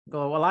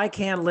 go, well, I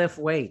can't lift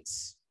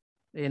weights.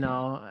 You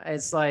know,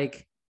 it's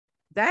like,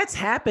 that's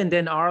happened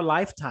in our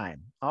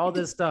lifetime, all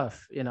this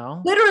stuff, you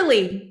know?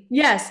 Literally.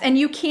 Yes. And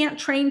you can't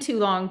train too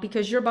long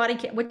because your body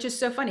can't, which is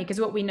so funny because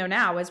what we know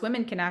now is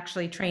women can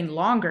actually train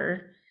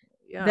longer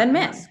than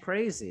men. It's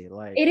crazy.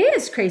 Like it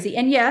is crazy.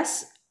 And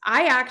yes,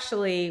 I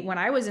actually, when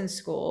I was in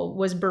school,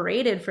 was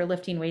berated for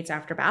lifting weights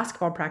after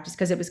basketball practice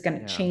because it was going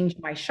to change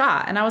my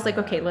shot. And I was like,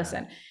 okay,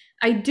 listen,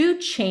 I do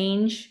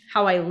change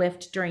how I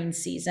lift during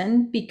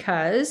season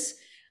because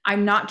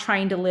I'm not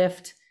trying to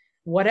lift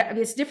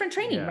it's different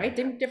training, right?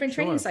 Different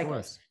training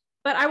cycles.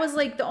 But I was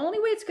like, the only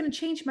way it's going to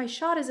change my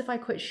shot is if I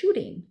quit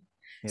shooting.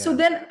 Yeah. So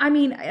then, I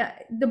mean,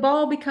 the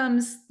ball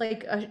becomes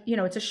like,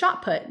 it's a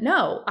shot put.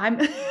 No,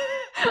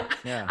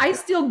 I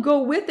still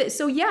go with it.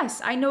 So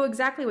yes, I know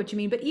exactly what you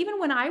mean. But even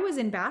when I was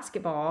in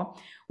basketball,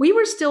 we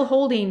were still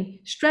holding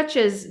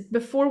stretches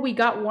before we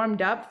got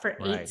warmed up for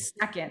 8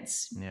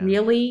 seconds. Yeah.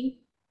 Really?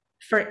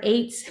 For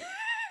 8?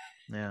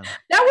 Yeah.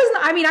 That was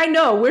not, I mean, I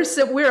know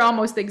we're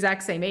almost the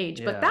exact same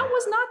age, but that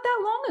was not that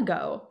long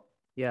ago.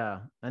 Yeah.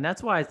 And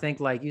that's why I think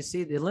like you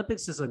see the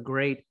Olympics is a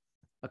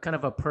kind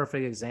of a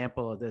perfect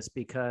example of this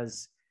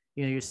because,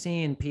 you know, you're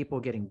seeing people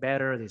getting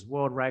better, these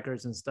world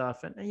records and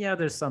stuff. And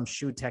there's some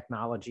shoe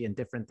technology and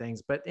different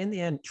things, but in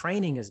the end,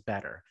 training is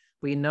better.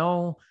 We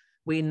know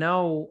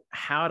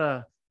how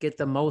to get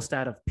the most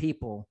out of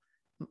people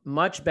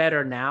much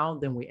better now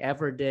than we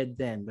ever did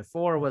then.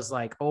 Before it was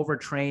like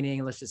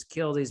overtraining. Let's just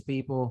kill these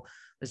people.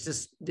 Let's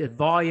just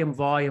volume.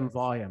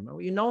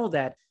 You know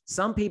that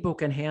some people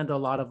can handle a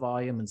lot of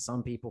volume and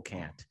some people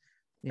can't.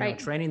 You know,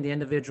 training the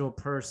individual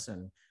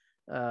person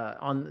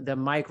on the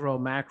macro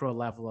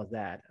level of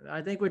that.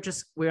 I think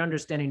we're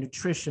understanding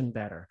nutrition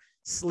better.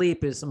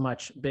 Sleep is a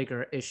much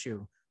bigger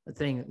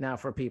thing now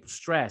for people.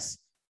 Stress.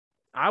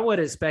 I would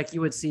expect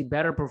you would see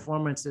better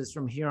performances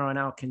from here on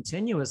out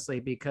continuously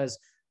because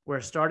we're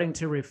starting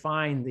to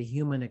refine the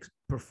human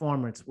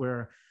performance.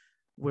 We're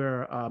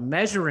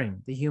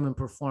measuring the human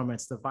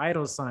performance, the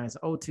vital signs,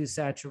 O2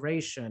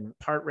 saturation,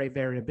 heart rate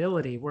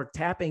variability. We're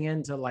tapping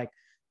into like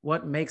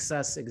what makes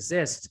us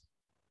exist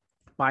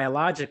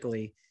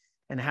biologically,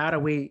 and how do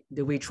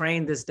we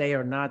train this day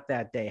or not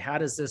that day? How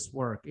does this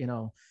work?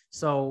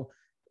 So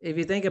if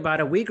you think about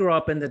it, we grew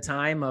up in the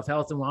time of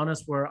health and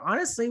wellness where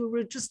honestly we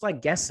were just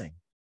like guessing,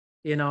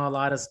 a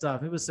lot of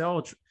stuff. People say,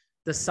 oh,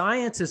 the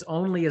science is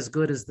only as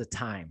good as the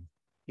time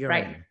you're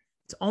in.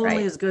 It's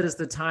only as good as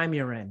the time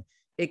you're in.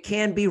 It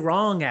can be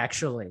wrong,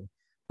 actually,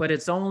 but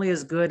it's only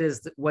as good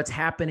as what's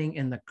happening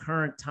in the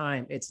current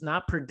time. It's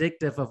not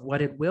predictive of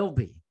what it will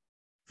be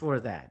for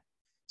that.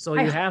 So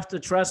you have to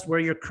trust where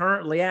you're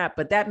currently at,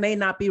 but that may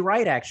not be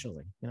right,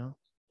 actually.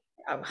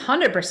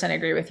 100%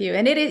 agree with you.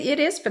 And it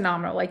is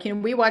phenomenal. Like,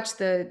 we watched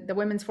the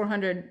women's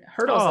 400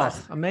 hurdles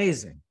last night.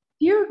 Amazing.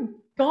 Dear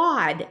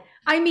God.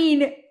 I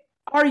mean,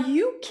 are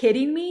you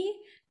kidding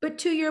me? But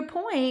to your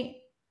point,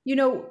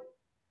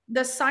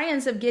 the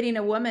science of getting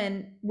a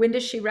woman, when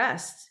does she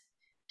rest?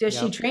 Does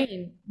she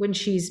train when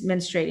she's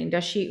menstruating?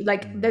 Does she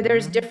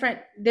there's different,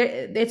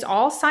 it's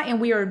all science,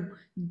 and we are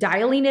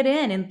dialing it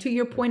in. And to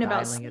your point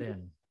about sleep,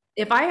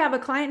 if I have a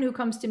client who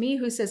comes to me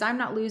who says, I'm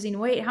not losing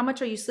weight, how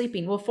much are you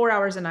sleeping? Well, 4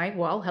 hours a night.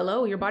 Well,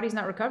 hello, your body's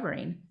not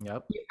recovering.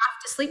 Yep. You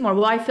have to sleep more.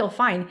 Well, I feel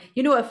fine.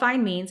 You know what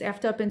fine means?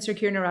 Effed up,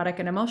 insecure, neurotic,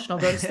 and emotional.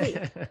 Go to sleep.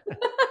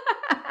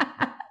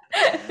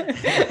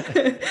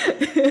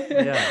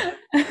 Yeah,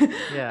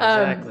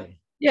 exactly.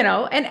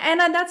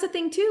 And that's the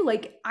thing too.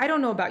 Like, I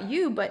don't know about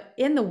you, but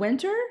in the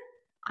winter,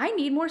 I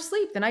need more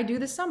sleep than I do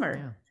the summer.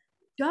 Yeah.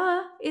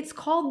 Duh. It's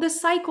called the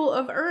cycle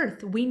of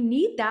Earth. We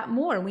need that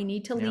more. We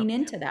need to lean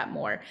into that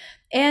more.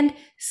 And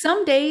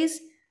some days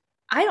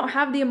I don't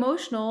have the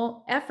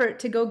emotional effort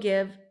to go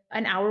give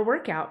an hour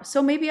workout.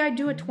 So maybe I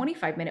do a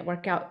 25-minute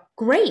workout.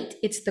 Great.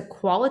 It's the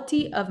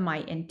quality of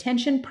my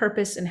intention,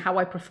 purpose, and how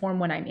I perform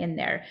when I'm in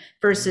there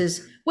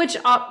versus which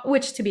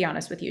to be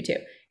honest with you too,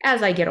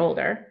 as I get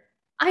older,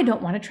 I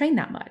don't want to train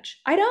that much.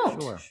 I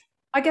don't. Sure.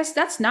 I guess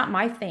that's not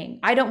my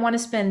thing. I don't want to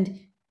spend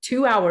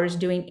 2 hours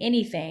doing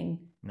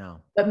anything.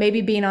 No. But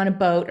maybe being on a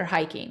boat or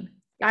hiking.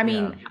 I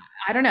mean,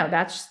 I don't know.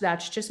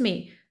 That's just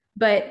me.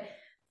 But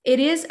it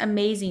is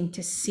amazing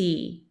to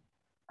see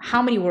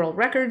how many world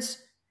records,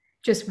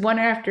 just one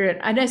after it.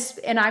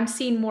 And I'm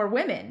seeing more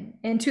women.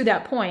 And to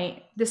that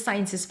point, the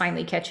science is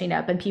finally catching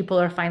up, and people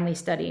are finally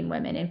studying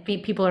women, and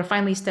people are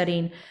finally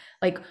studying,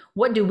 like,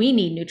 what do we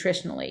need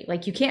nutritionally?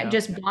 Like, you can't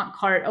just blunt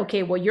cart,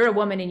 okay, well, you're a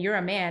woman and you're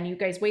a man. You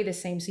guys weigh the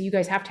same. So you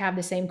guys have to have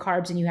the same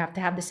carbs and you have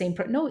to have the same.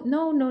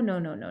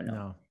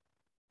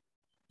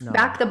 No.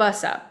 Back the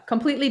bus up.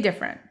 Completely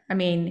different. I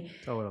mean,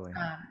 totally.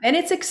 And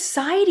it's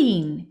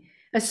exciting,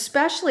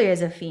 especially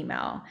as a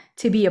female,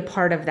 to be a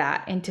part of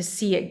that and to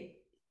see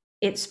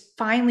it's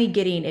finally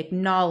getting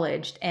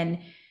acknowledged and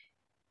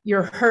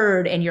you're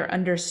heard and you're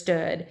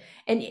understood.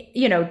 And,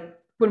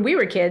 when we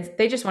were kids,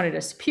 they just wanted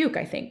us to puke,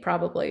 I think,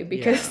 probably,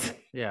 because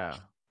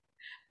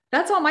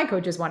that's all my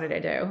coaches wanted to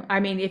do.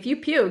 I mean, if you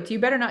puked, you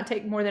better not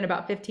take more than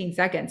about 15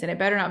 seconds, and it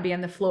better not be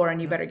on the floor,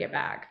 and you better get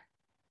back.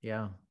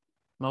 Yeah.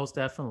 Most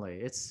definitely.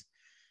 If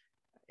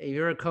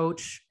you're a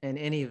coach in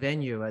any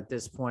venue at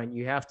this point,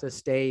 you have to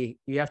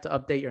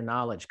update your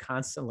knowledge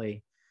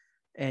constantly,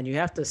 and you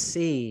have to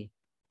see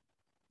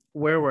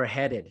where we're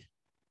headed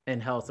in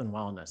health and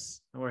wellness.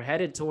 And we're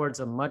headed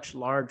towards a much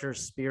larger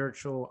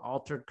spiritual,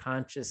 altered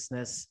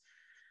consciousness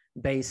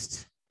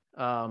based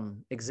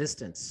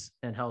existence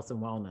in health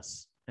and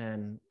wellness.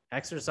 And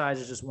exercise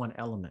is just one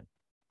element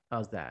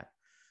of that.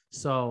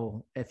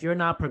 So if you're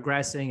not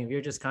progressing, if you're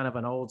just kind of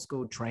an old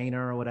school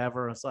trainer or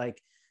whatever, it's like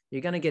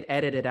you're going to get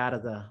edited out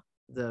of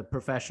the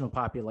professional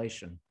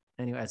population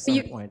anyway at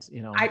some point.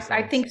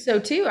 I think so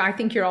too. I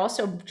think you're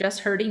also just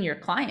hurting your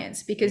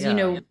clients because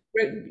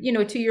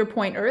to your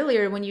point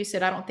earlier when you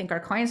said I don't think our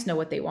clients know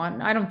what they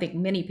want. I don't think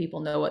many people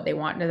know what they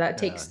want.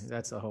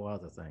 That's a whole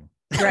other thing,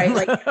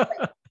 right?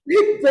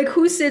 Like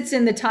who sits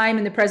in the time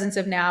in the presence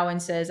of now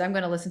and says, I'm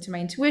going to listen to my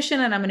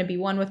intuition and I'm going to be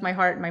one with my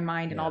heart and my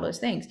mind and all those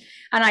things.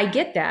 And I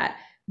get that,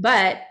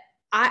 but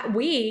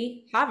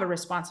we have a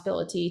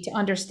responsibility to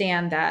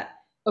understand that,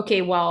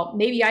 okay, well,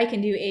 maybe I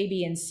can do A,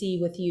 B, and C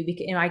with you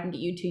because I can get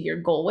you to your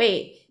goal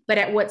weight, but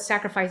at what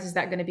sacrifice is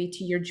that going to be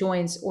to your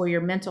joints or your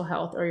mental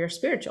health or your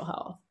spiritual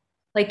health?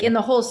 Like in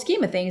the whole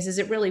scheme of things, is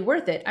it really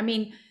worth it? I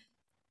mean,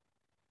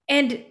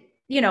 and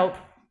we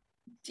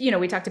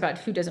talked about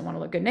who doesn't want to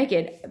look good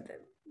naked.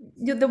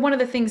 One of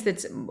the things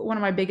that's one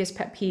of my biggest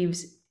pet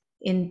peeves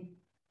in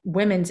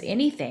women's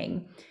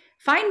anything,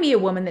 find me a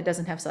woman that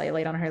doesn't have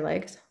cellulite on her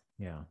legs.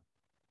 Yeah.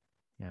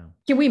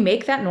 Can we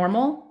make that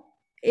normal?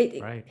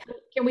 Right.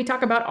 Can we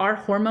talk about our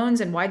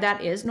hormones and why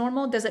that is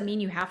normal? Does it mean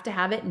you have to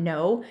have it?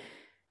 No.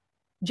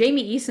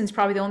 Jamie Eason's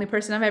probably the only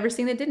person I've ever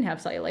seen that didn't have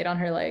cellulite on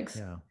her legs.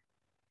 Yeah.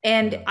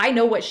 And I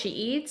know what she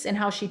eats and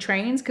how she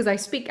trains because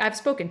I've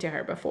spoken to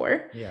her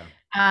before. Yeah.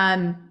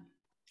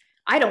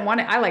 I don't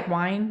want it. I like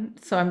wine,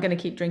 so I'm going to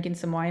keep drinking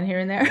some wine here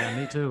and there. Yeah,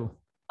 me too.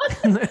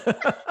 So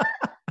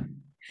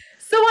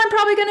I'm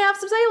probably going to have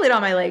some cellulite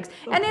on my legs.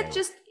 Okay. And it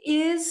just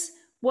is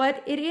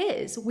what it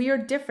is. We are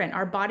different.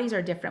 Our bodies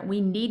are different.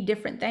 We need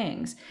different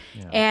things.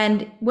 Yeah.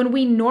 And when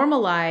we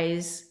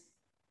normalize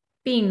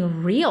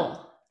being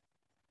real,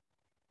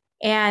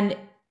 and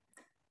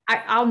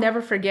I'll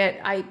never forget,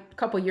 a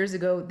couple years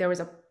ago, there was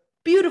a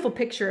beautiful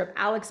picture of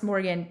Alex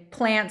Morgan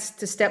plants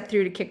to step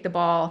through to kick the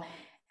ball.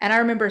 And I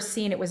remember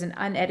seeing it was an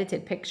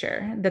unedited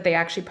picture that they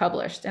actually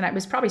published. And it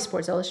was probably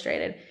Sports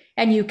Illustrated.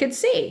 And you could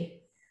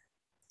see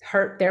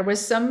there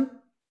was some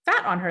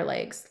fat on her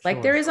legs,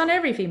 like there is on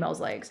every female's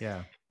legs.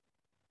 Yeah.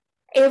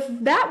 If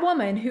that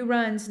woman who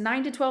runs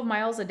 9 to 12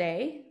 miles a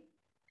day,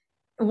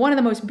 one of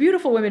the most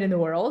beautiful women in the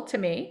world to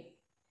me,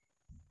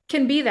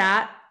 can be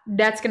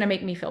that's going to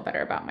make me feel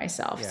better about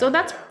myself. Yeah. So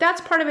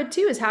that's part of it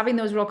too, is having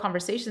those real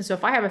conversations. So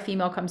if I have a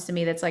female comes to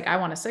me that's like, I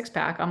want a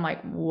 6-pack, I'm like,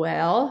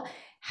 well,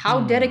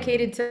 how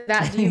dedicated to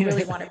that do you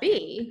really want to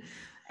be?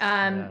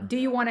 Do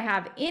you want to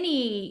have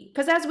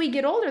because as we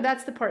get older,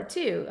 that's the part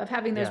too of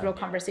having those real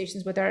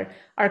conversations with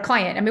our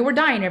client. I mean, we're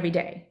dying every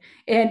day,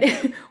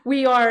 and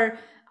we are,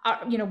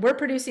 we're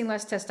producing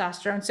less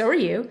testosterone. So are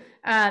you.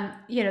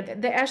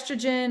 The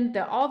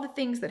estrogen, all the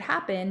things that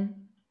happen.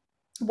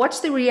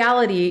 What's the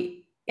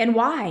reality, and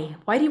why?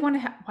 Why do you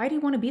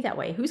want to be that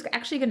way? Who's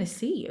actually going to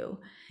see you?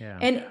 Yeah.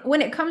 And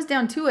when it comes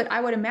down to it, I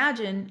would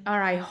imagine,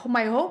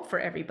 my hope for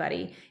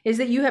everybody is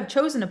that you have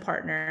chosen a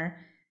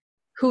partner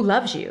who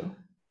loves you.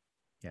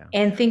 Yeah.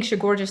 And thinks you're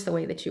gorgeous the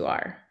way that you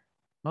are.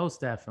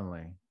 Most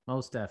definitely.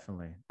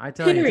 I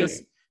tell you,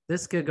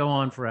 this could go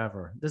on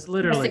forever. This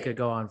literally could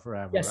go on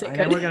forever. Yes, I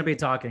know we're going to be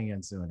talking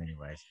again soon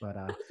anyways, but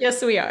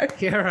yes, we are.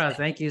 Kara,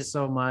 thank you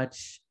so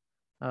much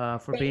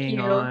for being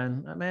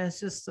on. I mean, it's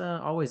just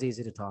always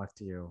easy to talk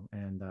to you,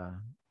 and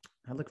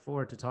I look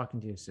forward to talking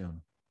to you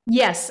soon.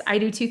 Yes, I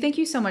do too. Thank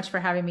you so much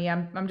for having me.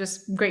 I'm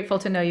just grateful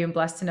to know you and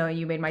blessed to know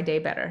you made my day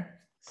better.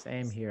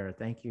 Same here.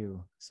 Thank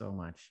you so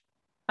much.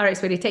 All right,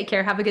 sweetie, take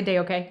care. Have a good day,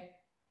 okay?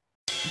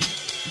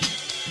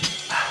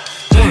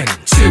 1,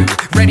 2,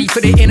 ready for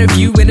the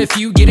interview. And if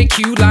you get a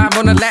cue live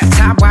on the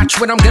laptop, watch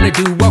what I'm gonna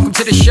do. Welcome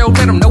to the show,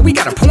 let them know we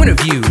got a point of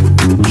view.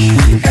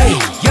 Hey,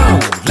 yo,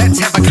 let's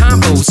have a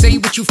combo. Say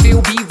what you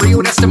feel, be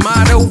real, that's the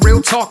motto.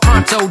 Real talk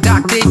pronto,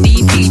 Dr.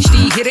 D,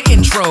 PhD, hit an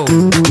intro.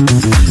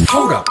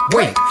 Hold up,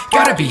 wait,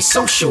 gotta be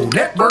social.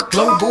 Network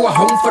global, a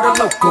home for the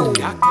local.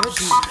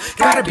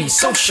 Gotta be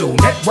social.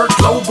 Network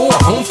global, a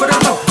home for the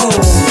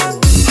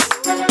local.